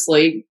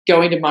nervously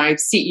going to my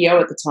CEO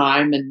at the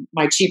time and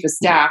my chief of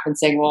staff and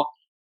saying, well,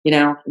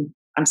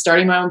 I'm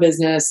starting my own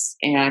business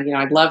and,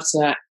 I'd love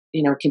to,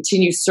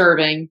 continue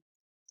serving.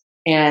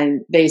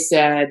 And they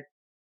said,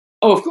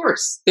 oh, of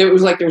course. It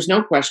was like, there's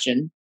no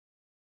question.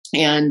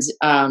 And,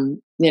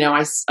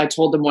 I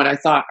told them what I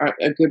thought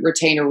a good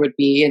retainer would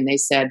be. And they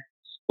said,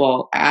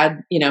 well,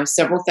 add,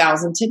 several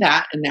thousand to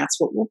that. And that's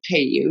what we'll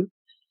pay you.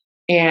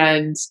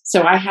 And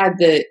so I had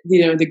the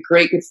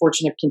great good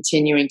fortune of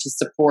continuing to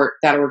support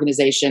that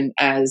organization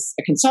as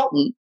a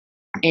consultant.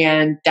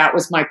 And that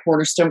was my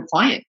cornerstone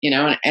client,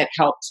 and it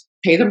helped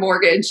pay the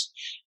mortgage,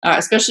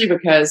 especially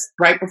because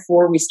right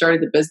before we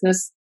started the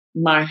business,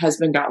 my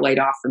husband got laid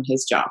off from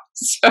his job.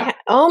 So.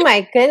 Oh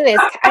my goodness.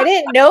 I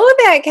didn't know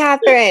that,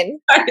 Catherine.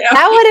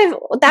 That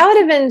would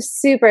have been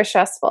super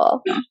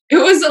stressful. It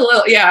was a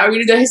little, yeah. I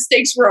mean, the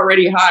stakes were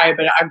already high,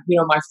 but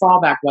my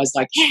fallback was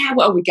like, yeah,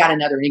 well, we got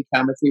another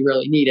income if we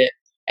really need it.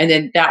 And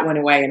then that went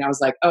away and I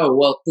was like, oh,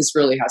 well, this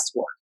really has to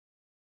work.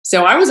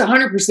 So I was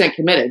 100%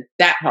 committed.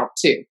 That helped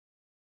too.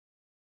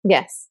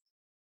 Yes.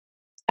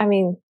 I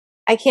mean,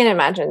 I can't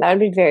imagine. That would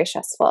be very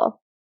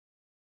stressful.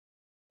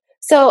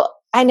 So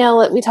I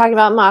know we talked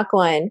about Mach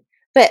 1,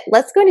 but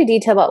let's go into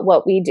detail about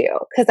what we do.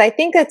 Because I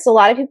think that's a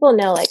lot of people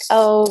know, like,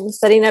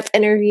 setting up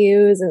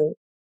interviews and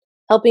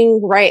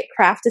helping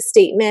craft a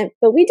statement.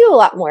 But we do a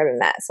lot more than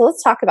that. So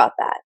let's talk about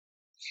that.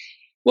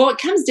 Well, it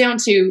comes down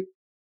to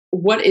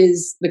what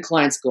is the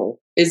client's goal?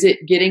 Is it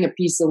getting a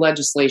piece of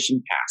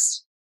legislation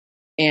passed?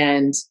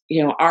 And,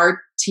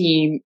 our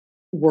team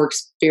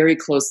works very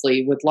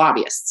closely with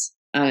lobbyists.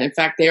 In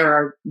fact, they are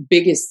our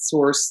biggest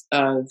source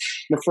of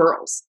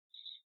referrals.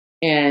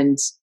 And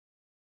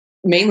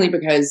mainly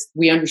because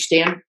we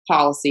understand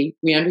policy,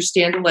 we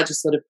understand the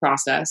legislative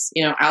process.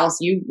 Alice,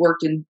 you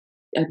worked in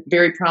a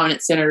very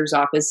prominent senator's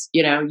office.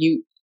 You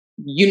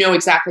know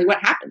exactly what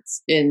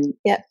happens in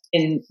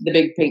the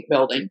big pink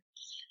building,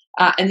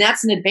 and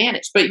that's an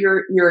advantage. But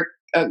you're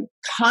a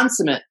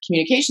consummate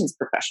communications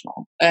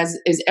professional, as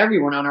is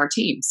everyone on our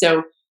team.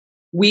 So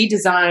we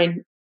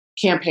design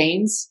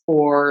campaigns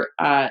or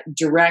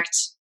direct,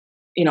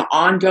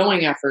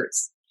 ongoing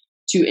efforts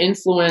to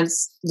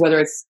influence, whether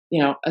it's,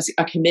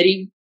 a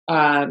committee,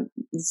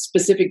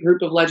 specific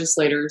group of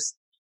legislators,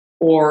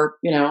 or,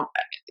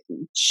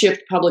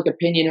 shift public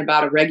opinion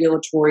about a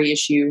regulatory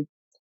issue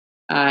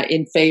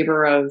in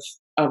favor of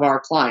our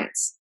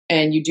clients.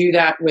 And you do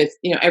that with,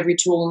 every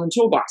tool in the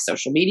toolbox: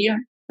 social media,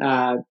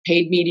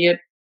 paid media,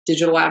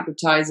 digital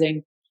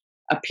advertising,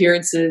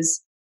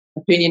 appearances,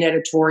 opinion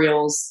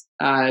editorials,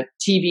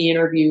 TV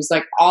interviews.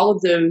 Like, all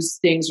of those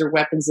things are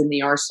weapons in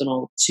the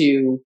arsenal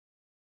to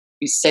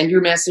send your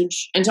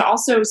message. And to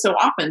also, so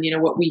often,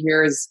 what we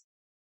hear is,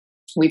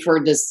 we've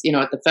heard this,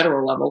 at the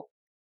federal level,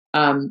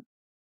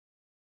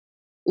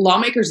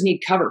 lawmakers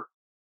need cover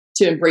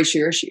to embrace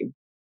your issue.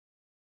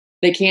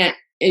 They can't,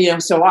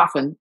 so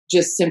often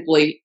just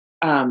simply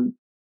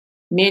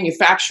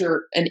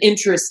manufacture an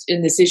interest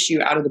in this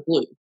issue out of the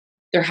blue.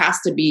 There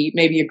has to be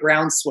maybe a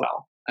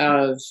groundswell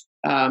of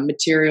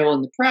material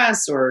in the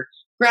press or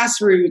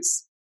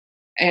grassroots.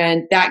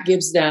 And that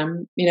gives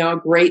them, a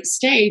great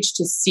stage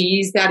to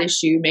seize that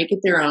issue, make it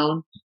their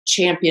own,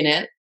 champion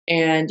it,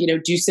 and,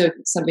 do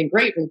something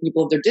great for the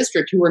people of their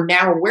district who are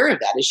now aware of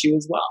that issue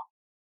as well.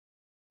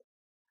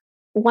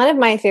 One of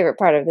my favorite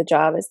part of the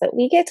job is that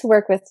we get to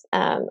work with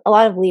a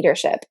lot of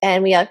leadership,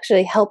 and we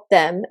actually help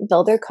them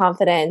build their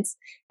confidence,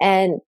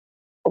 and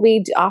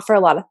we offer a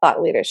lot of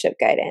thought leadership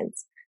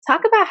guidance.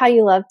 Talk about how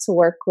you love to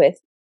work with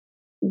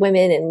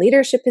women in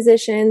leadership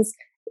positions.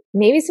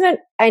 Maybe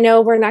I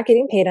know we're not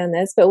getting paid on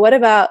this, but what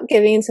about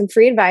giving some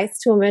free advice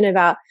to women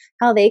about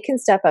how they can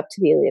step up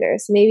to be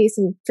leaders? Maybe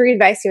some free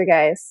advice here,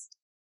 guys.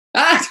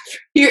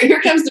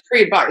 Here comes the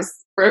free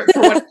advice for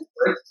what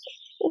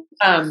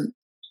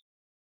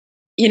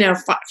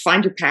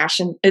find your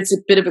passion. It's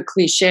a bit of a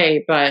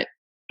cliche, but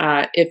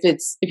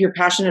if you're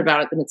passionate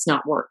about it, then it's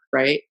not work,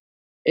 right?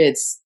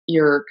 It's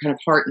your kind of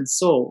heart and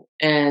soul.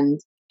 And,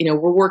 we're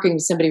working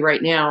with somebody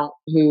right now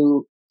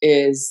who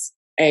is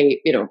a,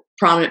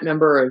 prominent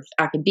member of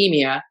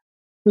academia,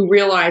 who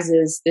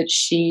realizes that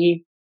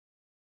she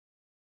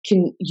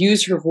can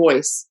use her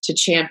voice to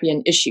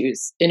champion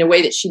issues in a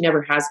way that she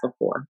never has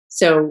before.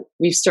 So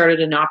we've started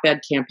an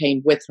op-ed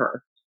campaign with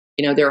her.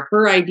 They're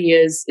her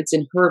ideas, it's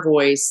in her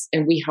voice,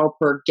 and we help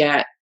her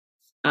get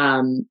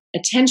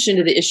attention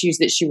to the issues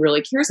that she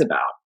really cares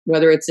about,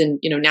 whether it's in,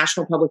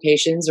 national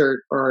publications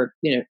or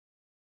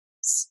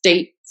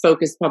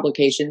state-focused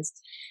publications.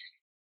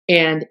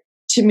 And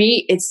to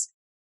me, it's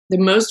the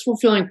most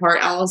fulfilling part,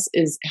 Alice,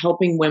 is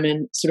helping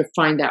women sort of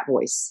find that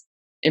voice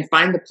and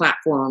find the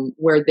platform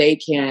where they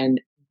can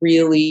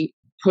really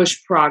push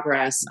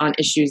progress on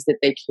issues that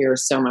they care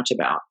so much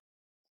about.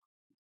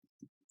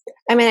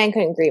 I mean, I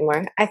couldn't agree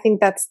more. I think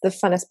that's the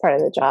funnest part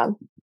of the job.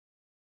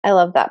 I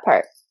love that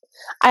part.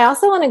 I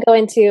also want to go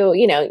into,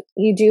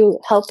 you do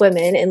help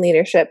women in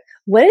leadership.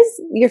 What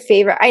is your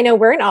favorite? I know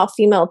we're an all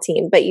female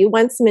team, but you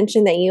once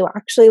mentioned that you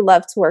actually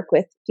love to work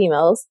with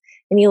females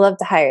and you love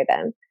to hire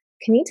them.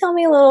 Can you tell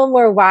me a little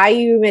more why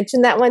you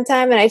mentioned that one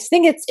time? And I just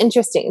think it's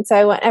interesting. So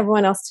I want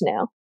everyone else to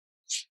know.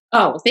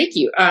 Oh, thank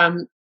you.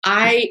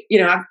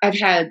 I've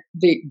had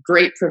the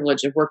great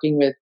privilege of working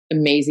with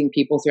amazing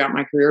people throughout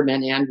my career,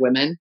 men and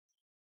women.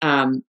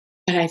 And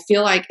I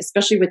feel like,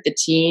 especially with the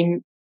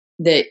team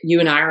that you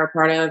and I are a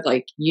part of,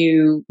 like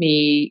you,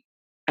 me,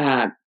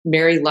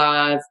 Mary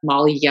Love,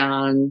 Molly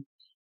Young,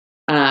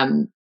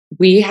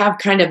 we have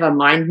kind of a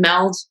mind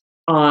meld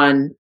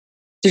on,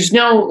 there's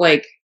no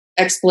like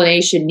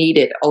explanation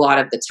needed a lot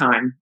of the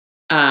time.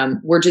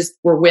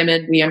 We're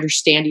women. We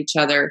understand each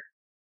other.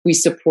 We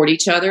support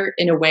each other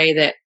in a way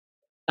that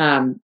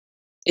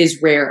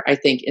is rare, I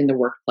think, in the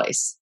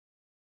workplace.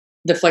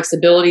 The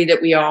flexibility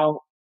that we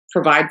all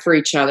provide for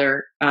each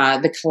other,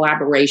 the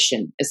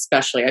collaboration,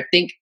 especially. I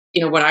think,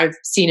 what I've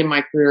seen in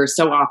my career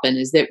so often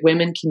is that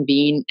women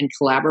convene and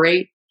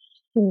collaborate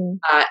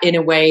in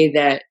a way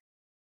that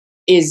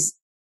is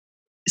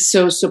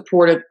so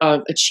supportive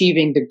of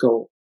achieving the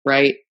goal,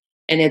 right?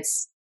 And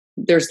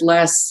there's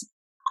less,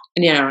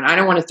 and I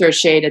don't want to throw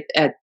shade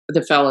at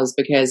the fellas,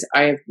 because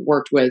I have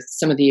worked with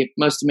some of the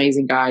most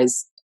amazing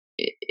guys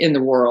in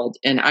the world.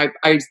 And I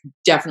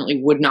definitely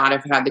would not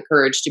have had the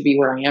courage to be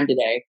where I am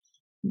today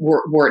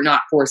were it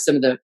not for some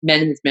of the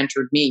men who've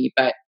mentored me.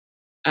 But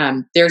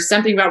there's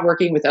something about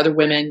working with other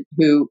women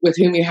with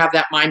whom you have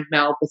that mind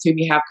meld, with whom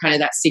you have kind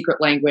of that secret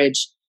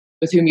language,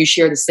 with whom you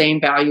share the same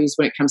values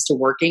when it comes to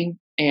working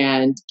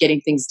and getting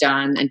things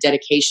done, and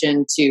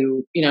dedication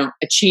to,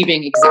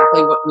 achieving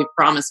exactly what we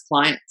promise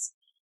clients,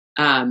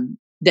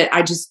 that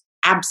I just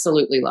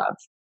absolutely love.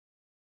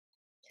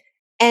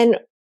 And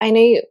I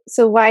know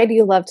so why do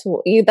you love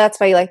that's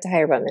why you like to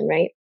hire women,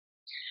 right?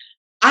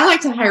 I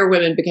like to hire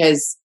women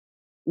because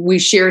we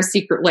share a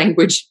secret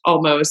language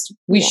almost.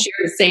 We share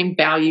the same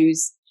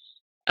values.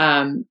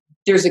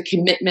 There's a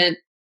commitment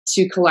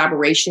to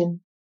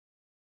collaboration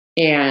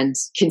and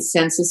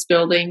consensus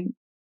building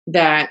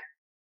that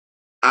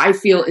I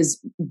feel is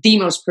the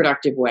most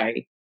productive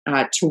way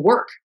to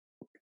work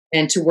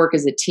and to work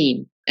as a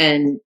team.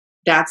 And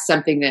that's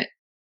something that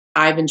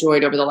I've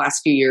enjoyed over the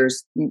last few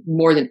years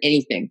more than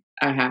anything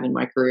I have in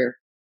my career.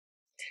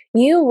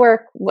 You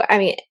work,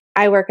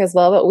 I work as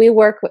well, but we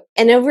work,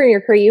 and over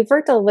your career, you've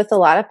worked with a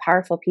lot of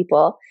powerful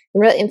people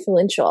and really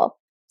influential.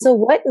 So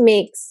what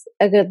makes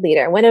a good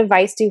leader? What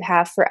advice do you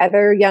have for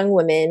other young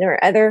women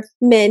or other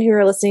men who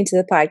are listening to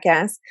the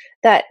podcast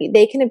that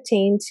they can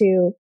obtain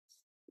to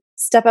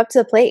step up to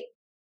the plate?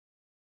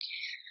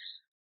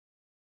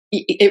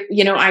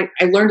 I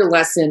learned a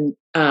lesson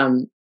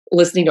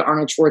listening to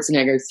Arnold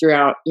Schwarzenegger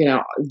throughout,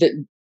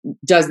 the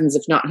dozens,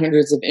 if not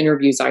hundreds of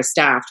interviews I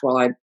staffed while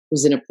I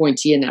was an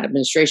appointee in that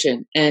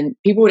administration. And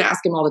people would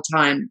ask him all the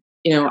time,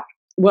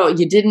 well,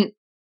 you didn't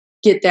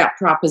get that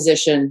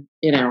proposition,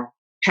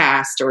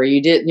 passed, or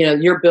you did,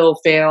 your bill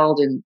failed.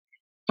 And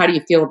how do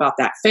you feel about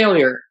that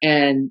failure?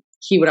 And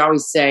he would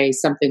always say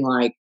something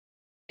like,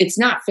 it's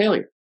not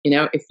failure.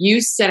 If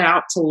you set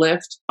out to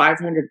lift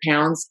 500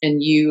 pounds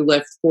and you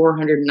lift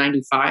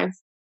 495,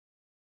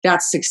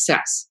 that's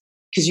success,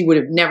 because you would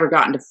have never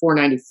gotten to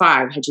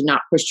 495 had you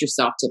not pushed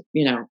yourself to,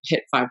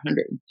 hit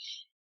 500.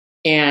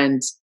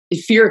 And the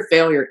fear of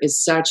failure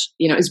is such,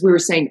 as we were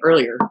saying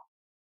earlier,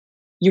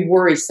 you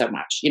worry so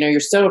much,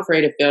 you're so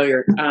afraid of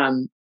failure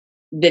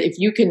that if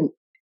you can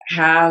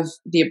have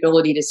the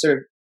ability to sort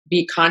of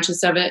be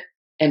conscious of it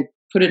and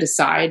put it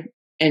aside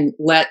and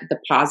let the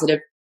positive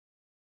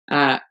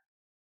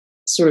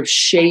sort of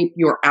shape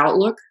your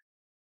outlook,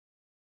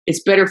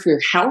 it's better for your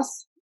health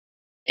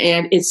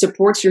and it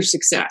supports your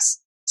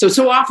success.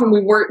 So often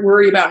we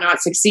worry about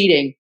not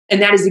succeeding,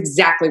 and that is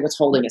exactly what's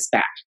holding us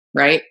back,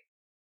 right?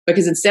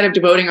 Because instead of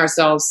devoting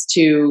ourselves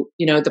to,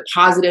 the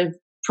positive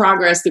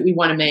progress that we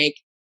want to make,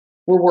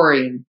 we're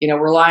worrying,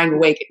 we're lying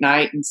awake at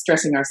night and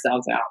stressing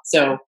ourselves out.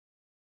 So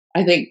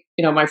I think,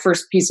 my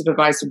first piece of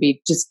advice would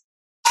be just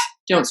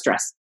don't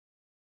stress.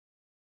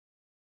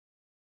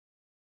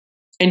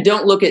 And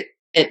don't look at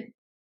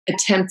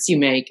attempts you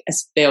make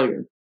as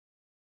failure.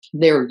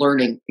 They're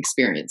learning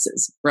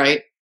experiences,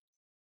 right?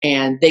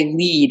 And they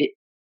lead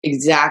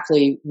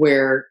exactly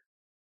where,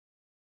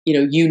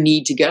 you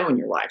need to go in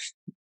your life.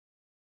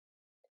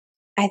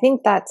 I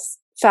think that's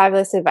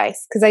fabulous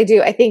advice, because I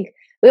think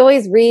we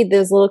always read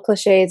those little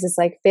cliches. It's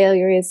like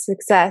failure is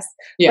success,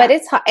 but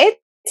it's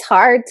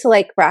hard to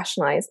like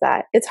rationalize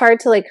that. It's hard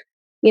to like,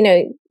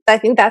 I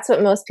think that's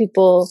what most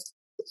people,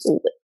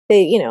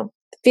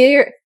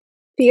 fear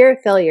of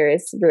failure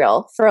is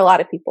real for a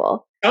lot of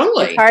people.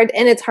 Totally.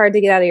 It's hard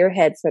to get out of your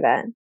head for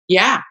that.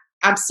 Yeah,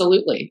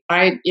 absolutely.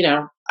 I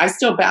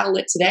still battle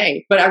it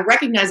today, but I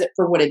recognize it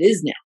for what it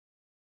is now.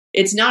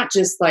 It's not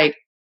just like,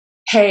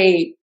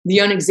 hey, the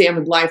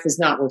unexamined life is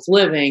not worth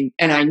living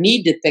and I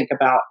need to think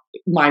about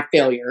my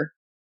failure.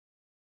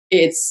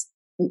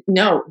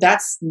 No,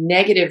 that's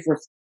negative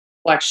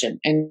reflection.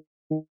 And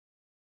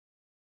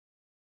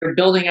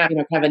building up,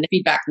 kind of a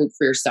feedback loop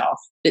for yourself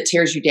that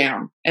tears you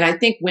down. And I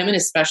think women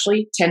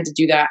especially tend to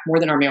do that more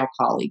than our male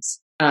colleagues.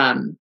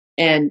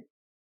 And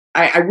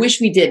I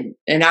wish we didn't.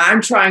 And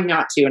I'm trying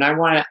not to. And I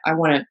want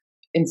to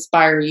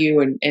inspire you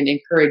and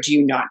encourage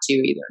you not to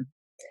either.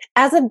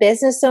 As a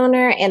business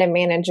owner and a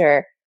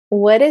manager,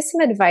 what is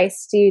some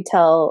advice do you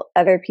tell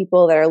other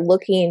people that are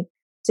looking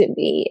to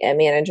be a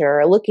manager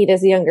or looking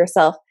as a younger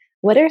self?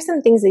 What are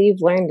some things that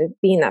you've learned to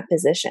be in that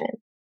position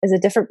as a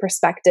different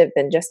perspective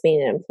than just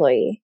being an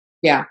employee?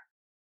 Yeah.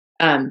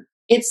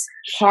 It's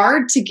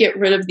hard to get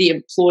rid of the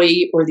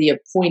employee or the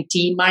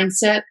appointee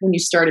mindset when you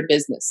start a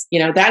business.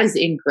 That is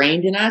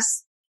ingrained in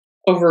us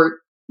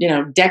over,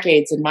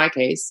 decades in my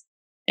case.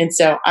 And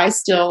so I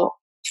still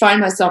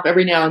find myself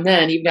every now and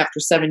then, even after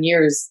 7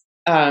 years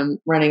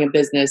running a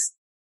business,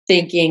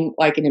 thinking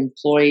like an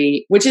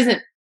employee, which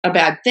isn't a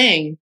bad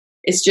thing.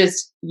 It's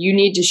just you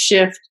need to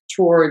shift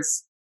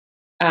towards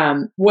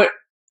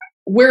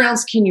where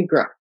else can you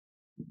grow?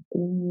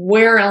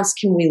 Where else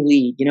can we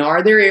lead?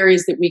 Are there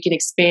areas that we can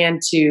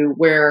expand to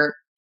where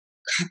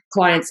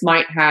clients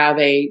might have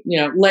a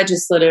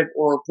legislative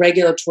or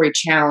regulatory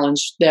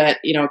challenge that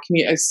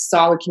a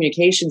solid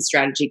communication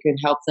strategy could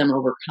help them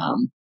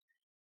overcome?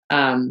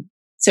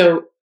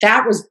 So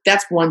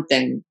that's one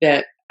thing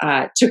that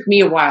took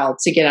me a while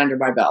to get under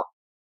my belt.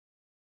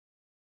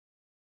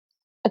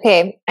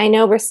 Okay, I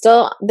know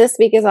this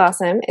week is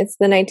awesome. It's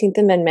the 19th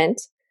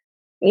Amendment,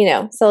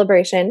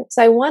 celebration.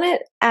 So I want to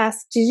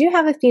ask, did you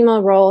have a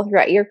female role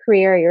throughout your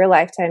career or your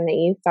lifetime that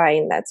you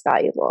find that's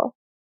valuable?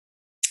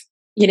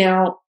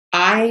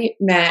 I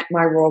met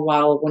my role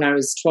model when I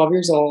was 12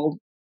 years old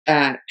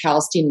at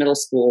Palestine Middle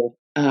School.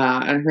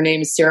 And her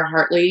name is Sarah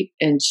Hartley,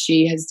 and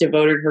she has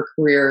devoted her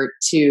career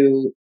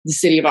to the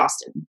city of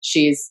Austin.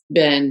 She's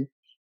been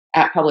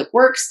at Public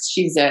Works.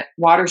 She's at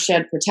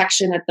Watershed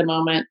Protection at the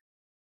moment.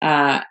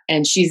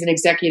 And she's an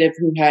executive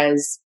who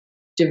has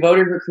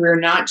devoted her career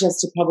not just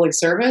to public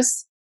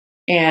service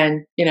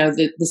and,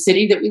 the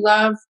city that we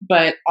love,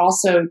 but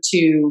also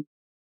to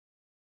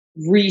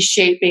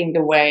reshaping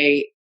the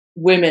way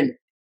women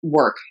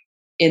work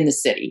in the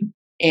city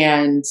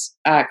and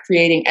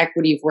creating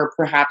equity where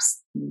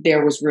perhaps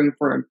there was room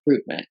for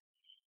improvement.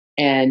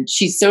 And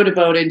she's so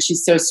devoted,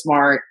 she's so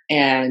smart,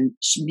 and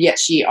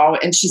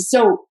she's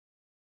so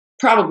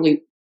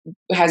probably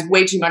has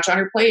way too much on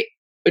her plate,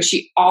 but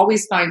she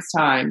always finds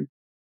time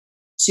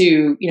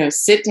to,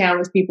 sit down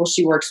with people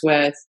she works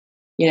with,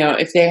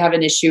 if they have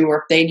an issue or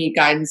if they need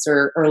guidance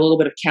or a little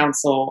bit of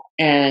counsel,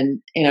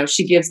 and,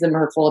 she gives them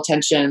her full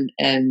attention.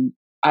 And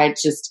I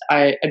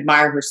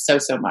admire her so,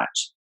 so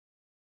much.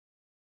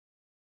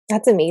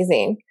 That's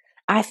amazing.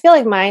 I feel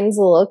like mine's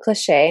a little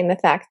cliche in the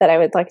fact that I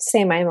would like to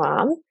say my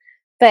mom,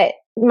 but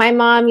my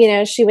mom,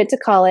 she went to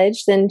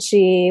college, then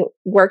she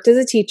worked as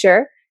a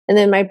teacher. And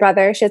then my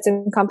brother, she had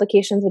some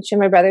complications with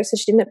my brother. So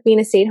she ended up being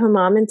a stay-at-home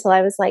mom until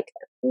I was like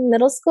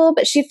middle school,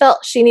 but she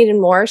felt she needed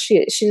more.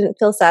 She didn't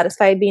feel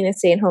satisfied being a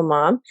stay-at-home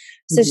mom.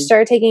 So she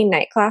started taking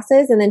night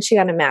classes, and then she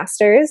got a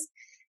master's,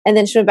 and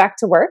then she went back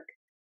to work.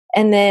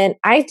 And then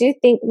I do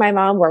think my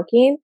mom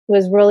working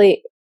was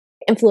really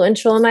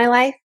influential in my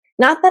life.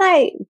 Not that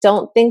I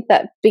don't think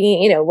that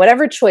being,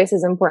 whatever choice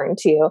is important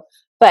to you,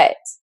 but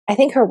I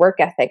think her work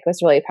ethic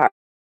was really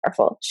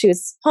powerful. She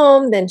was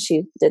home, then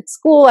she did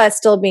school as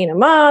still being a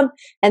mom,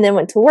 and then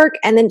went to work,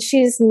 and then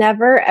she's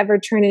never ever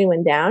turned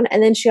anyone down.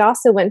 And then she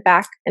also went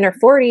back in her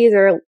 40s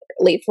or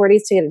late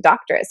 40s to get a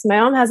doctorate. So my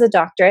mom has a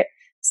doctorate,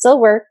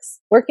 still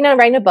working on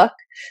writing a book.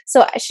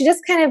 So she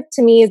just kind of,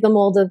 to me, is the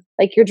mold of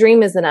like, your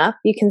dream is enough.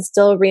 You can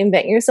still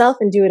reinvent yourself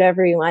and do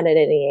whatever you want at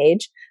any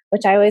age,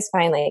 which I always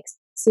find like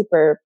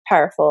super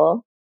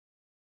powerful.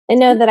 I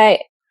know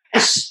that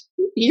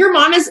your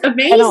mom is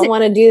amazing. I don't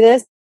want to do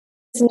this.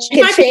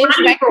 She might change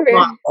my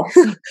career.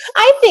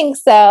 I think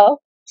so.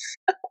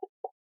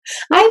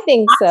 I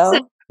think so.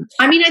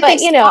 I mean, I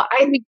think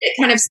we get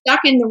kind of stuck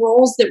in the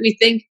roles that we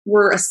think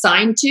we're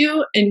assigned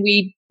to, and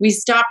we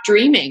stop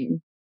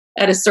dreaming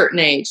at a certain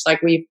age.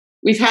 Like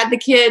we've had the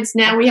kids,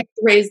 now we have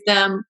to raise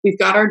them. We've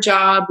got our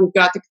job, we've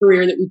got the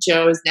career that we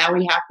chose. Now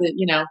we have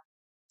to,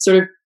 sort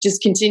of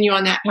just continue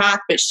on that path.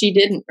 But she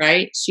didn't,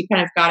 right? She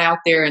kind of got out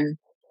there and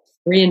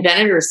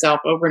reinvented herself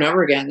over and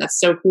over again. That's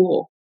so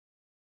cool.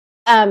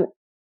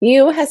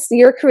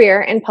 Your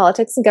career in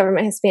politics and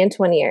government has spanned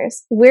 20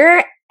 years.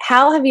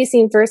 How have you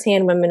seen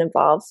firsthand women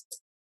involved?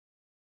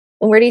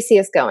 And where do you see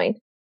us going?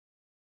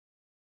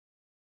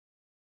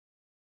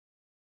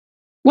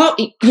 Well,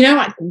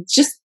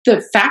 just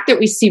the fact that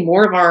we see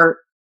more of our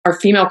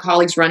female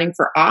colleagues running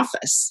for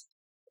office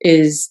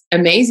is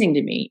amazing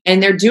to me.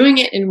 And they're doing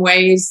it in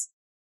ways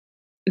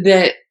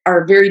that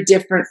are very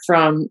different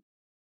from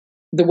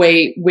the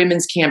way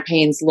women's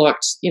campaigns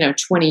looked,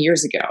 20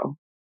 years ago,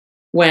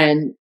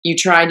 when you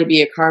tried to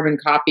be a carbon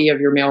copy of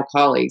your male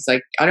colleagues.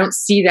 Like, I don't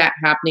see that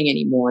happening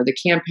anymore. The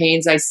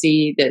campaigns I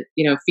see that,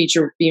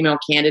 feature female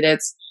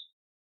candidates,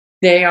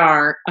 they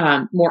are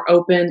more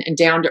open and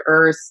down to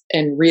earth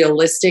and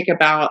realistic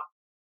about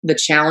the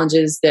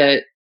challenges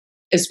that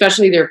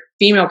especially their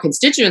female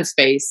constituents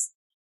face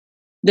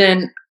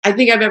than I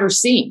think I've ever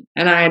seen.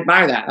 And I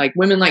admire that. Like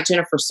women like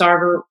Jennifer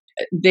Sarver,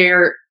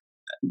 they're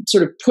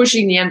sort of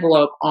pushing the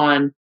envelope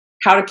on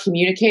how to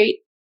communicate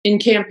in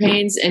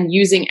campaigns and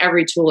using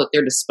every tool at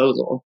their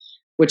disposal,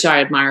 which I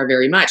admire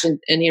very much. And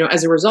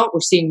as a result,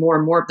 we're seeing more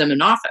and more of them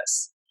in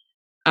office,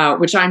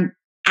 which I'm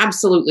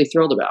absolutely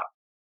thrilled about.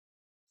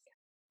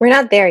 We're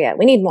not there yet.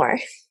 We need more.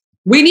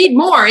 We need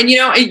more. And,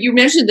 you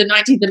mentioned the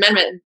 19th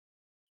Amendment.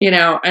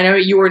 I know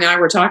you and I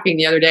were talking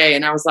the other day,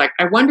 and I was like,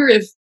 I wonder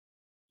if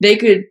they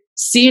could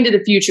see into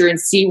the future and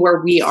see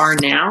where we are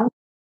now,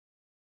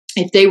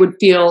 if they would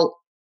feel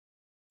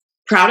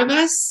proud of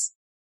us.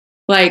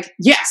 Like,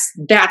 yes,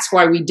 that's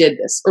why we did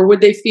this. Or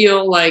would they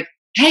feel like,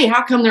 hey,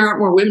 how come there aren't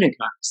more women in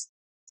Congress?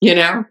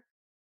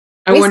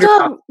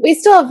 We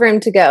still have room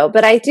to go.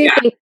 But I do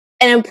think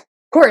an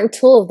important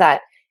tool of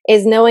that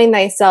is knowing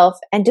thyself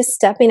and just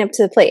stepping up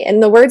to the plate.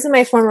 In the words of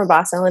my former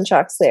boss, Ellen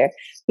Troxler,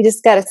 you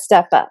just got to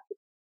step up.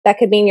 That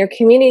could be in your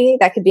community.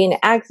 That could be in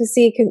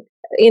advocacy.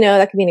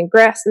 That could be in a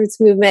grassroots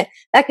movement.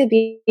 That could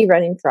be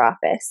running for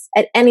office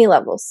at any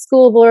level,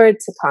 school board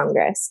to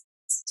Congress,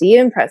 to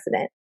even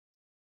president.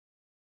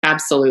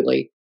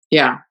 Absolutely.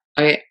 Yeah.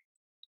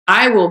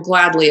 I will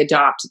gladly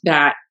adopt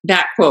that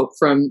quote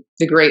from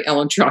the great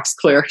Ellen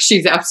Troxler.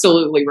 She's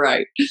absolutely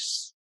right.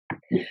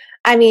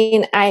 I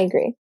mean, I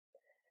agree.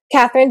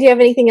 Catherine, do you have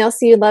anything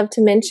else you'd love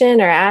to mention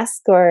or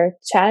ask or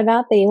chat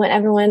about that you want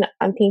everyone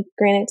on Pink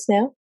Granite to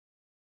know?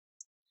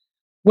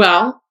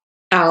 Well,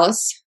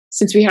 Alice,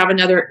 since we have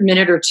another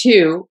minute or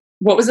two,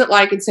 what was it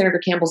like in Senator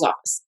Campbell's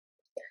office?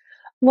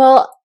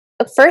 Well,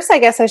 first, I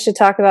guess I should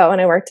talk about when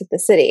I worked at the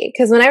city.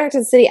 Because when I worked at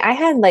the city, I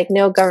had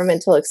no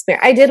governmental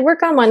experience. I did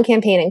work on one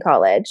campaign in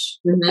college.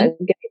 Mm-hmm. I'll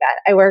give you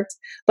that.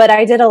 But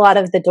I did a lot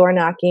of the door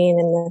knocking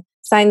and the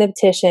sign the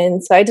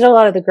petitions. So I did a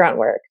lot of the grunt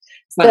work.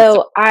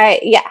 So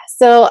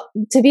so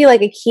to be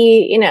like a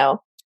key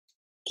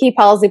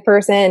policy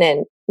person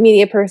and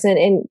media person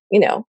in,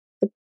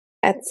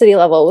 at city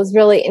level was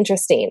really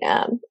interesting.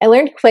 I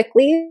learned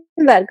quickly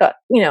that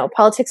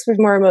politics was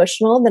more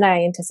emotional than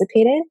I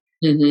anticipated.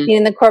 Mm-hmm.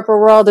 In the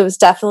corporate world, it was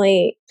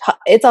definitely,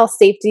 it's all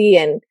safety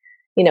and,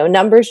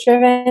 numbers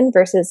driven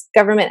versus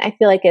government, I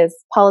feel like is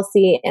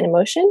policy and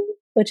emotion,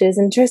 which is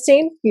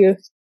interesting.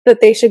 That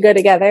they should go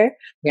together.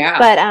 Yeah.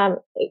 But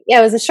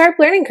it was a sharp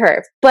learning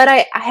curve. But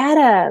I had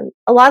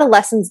a lot of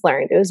lessons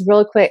learned. It was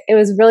really quick. It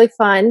was really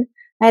fun.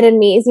 I had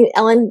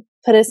Ellen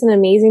put us in an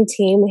amazing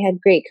team. We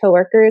had great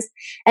coworkers.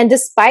 And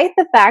despite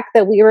the fact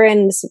that we were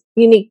in this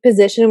unique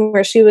position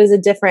where she was a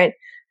different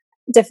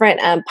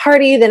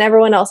party than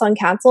everyone else on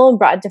council and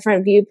brought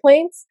different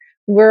viewpoints,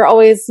 we're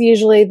always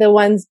usually the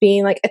ones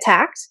being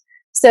attacked.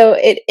 So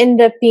it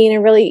ended up being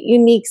a really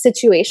unique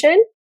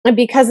situation. And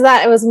because of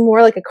that, it was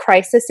more like a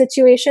crisis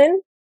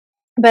situation.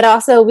 But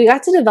also we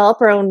got to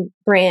develop our own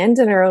brand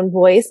and our own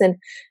voice and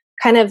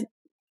kind of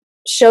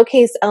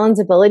showcase Ellen's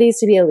abilities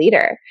to be a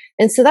leader.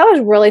 And so that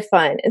was really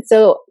fun. And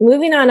so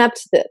moving on up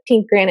to the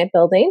Pink Granite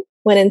building,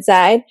 went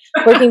inside,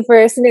 working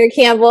for Senator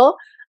Campbell.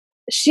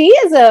 She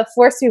is a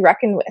force to be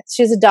reckoned with.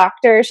 She's a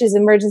doctor. She's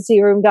an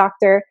emergency room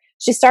doctor.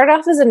 She started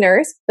off as a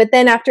nurse, but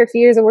then after a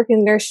few years of working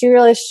as a nurse, she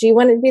realized she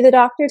wanted to be the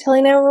doctor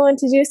telling everyone what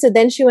to do. So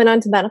then she went on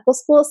to medical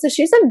school. So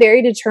she's a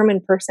very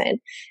determined person.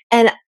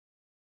 And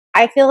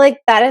I feel like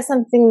that is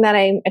something that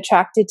I'm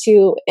attracted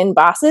to in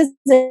bosses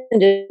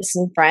and just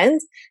in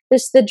friends,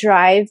 just the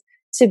drive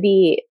to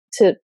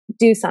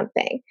do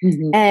something.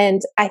 Mm-hmm.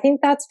 And I think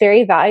that's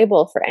very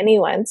valuable for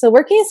anyone. So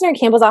working in Senator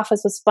Campbell's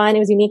office was fun. It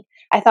was unique.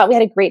 I thought we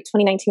had a great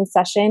 2019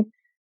 session.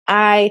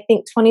 I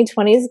think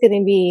 2020 is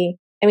going to be,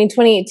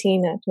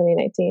 2018, not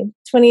 2019.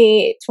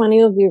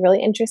 2020 will be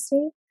really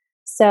interesting.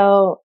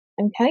 So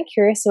I'm kind of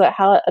curious about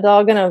how it's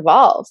all going to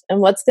evolve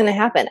and what's going to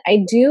happen.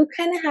 I do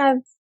kind of have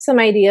some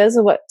ideas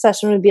of what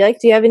session would be like.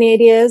 Do you have any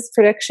ideas,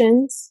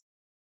 predictions?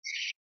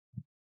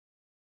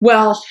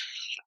 Well,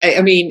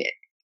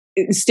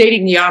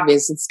 stating the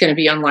obvious, it's going to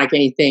be unlike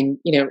anything,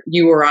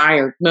 you or I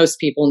or most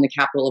people in the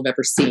Capitol have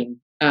ever seen.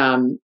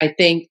 I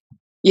think,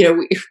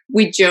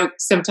 we joke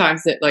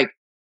sometimes that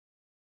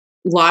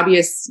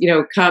lobbyists,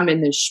 come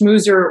in the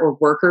schmoozer or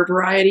worker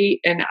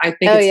variety. And I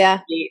think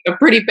it's a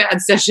pretty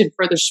bad session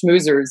for the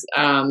schmoozers.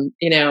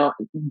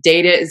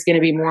 Data is going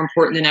to be more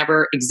important than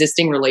ever.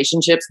 Existing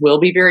relationships will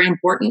be very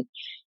important.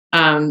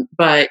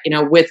 But,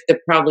 with the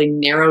probably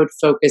narrowed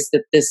focus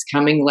that this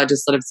coming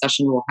legislative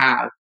session will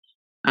have,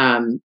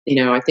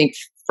 I think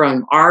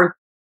from our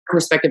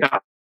perspective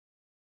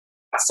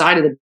outside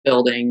of the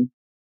building,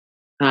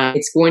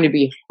 it's going to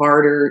be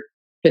harder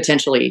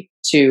potentially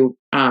to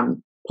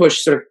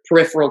push sort of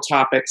peripheral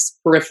topics,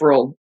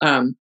 peripheral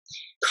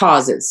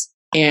causes.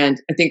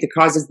 And I think the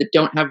causes that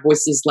don't have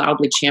voices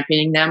loudly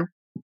championing them,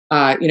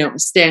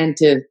 stand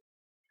to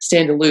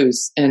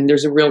lose. And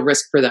there's a real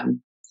risk for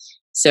them.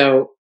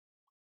 So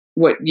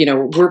what,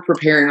 we're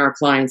preparing our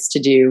clients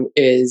to do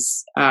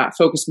is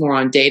focus more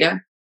on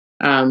data,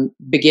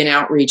 begin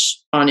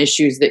outreach on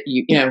issues that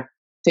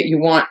that you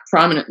want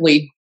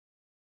prominently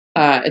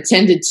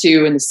attended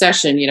to in the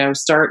session,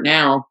 start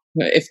now,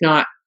 if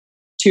not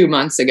 2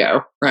 months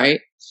ago. Right.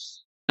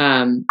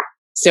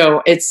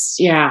 So it's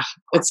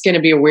going to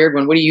be a weird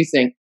one. What do you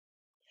think?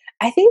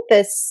 I think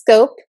the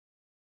scope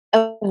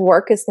of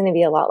work is going to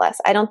be a lot less.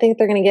 I don't think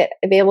they're going to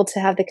be able to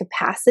have the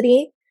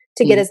capacity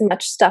to get as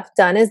much stuff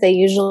done as they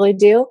usually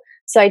do.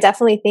 So I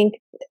definitely think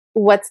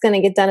what's going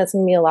to get done is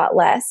going to be a lot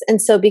less.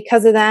 And so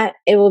because of that,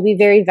 it will be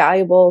very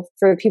valuable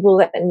for people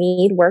that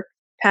need work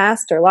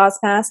passed or laws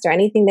passed or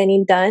anything they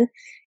need done.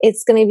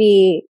 It's going to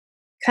be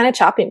kind of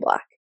chopping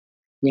block.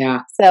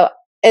 Yeah. So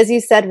as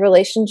you said,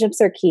 relationships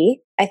are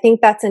key. I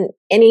think that's in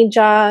any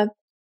job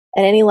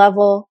at any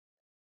level.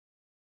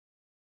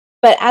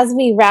 But as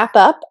we wrap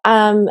up,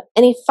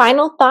 any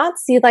final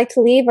thoughts you'd like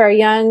to leave our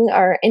young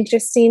or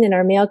interesting and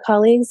our male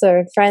colleagues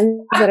or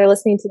friends that are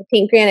listening to the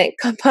Pink Granite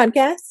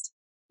podcast?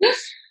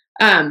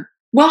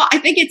 Well, I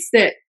think it's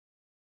that,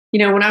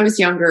 when I was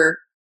younger,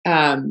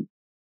 when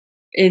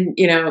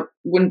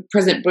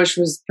President Bush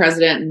was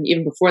president and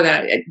even before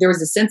that, there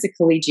was a sense of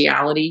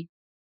collegiality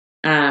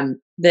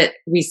that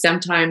we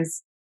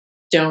sometimes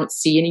don't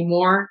see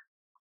anymore.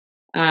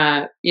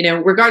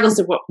 Regardless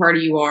of what party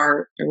you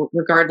are,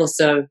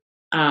 regardless of,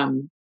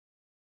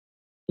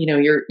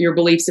 your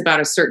beliefs about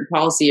a certain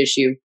policy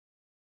issue,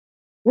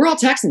 we're all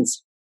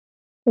Texans.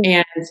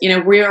 And,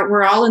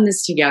 we're all in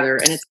this together,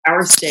 and it's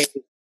our state.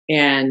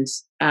 And,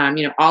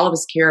 all of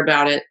us care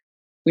about it.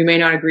 We may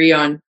not agree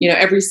on,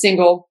 every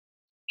single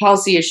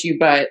policy issue,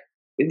 but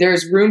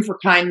there's room for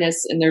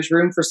kindness and there's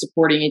room for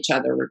supporting each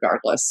other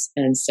regardless.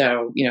 And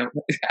so,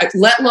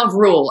 let love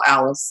rule,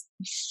 Alice.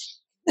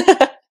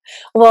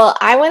 Well,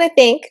 I want to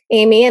thank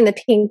Amy and the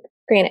Pink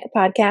Granite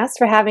podcast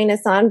for having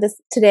us on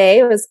today.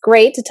 It was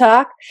great to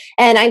talk.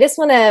 And I just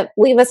want to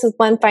leave us with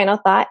one final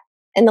thought.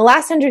 In the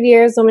last 100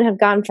 years, women have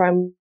gone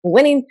from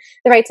winning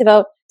the right to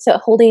vote to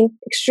holding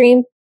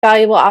extreme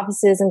valuable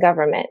offices in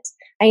government.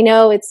 I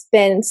know it's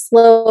been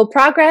slow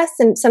progress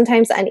and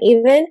sometimes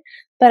uneven,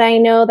 but I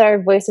know that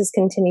our voices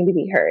continue to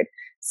be heard.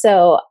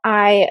 So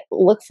I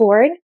look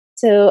forward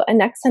to a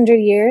next 100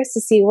 years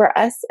to see where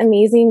us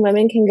amazing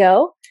women can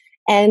go.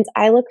 And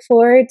I look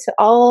forward to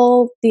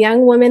all the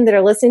young women that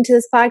are listening to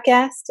this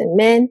podcast and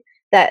men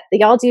that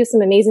y'all do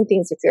some amazing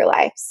things with your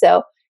life.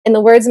 So in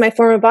the words of my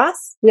former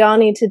boss, we all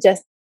need to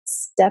just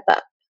step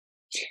up.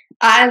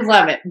 I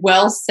love it.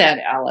 Well said,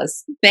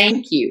 Alice.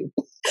 Thank you.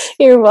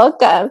 You're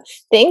welcome.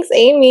 Thanks,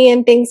 Amy,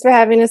 and thanks for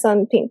having us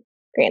on Pink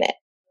Granite.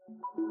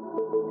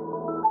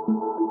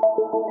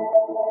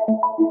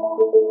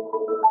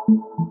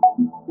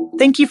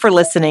 Thank you for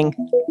listening.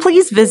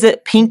 Please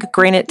visit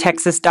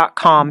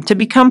pinkgranitetexas.com to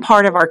become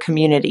part of our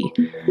community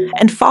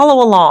and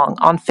follow along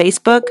on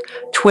Facebook,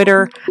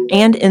 Twitter,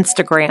 and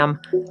Instagram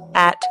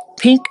at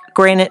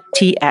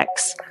pinkgranitetx.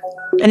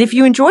 And if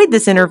you enjoyed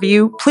this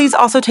interview, please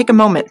also take a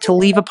moment to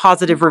leave a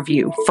positive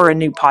review for a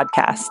new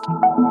podcast.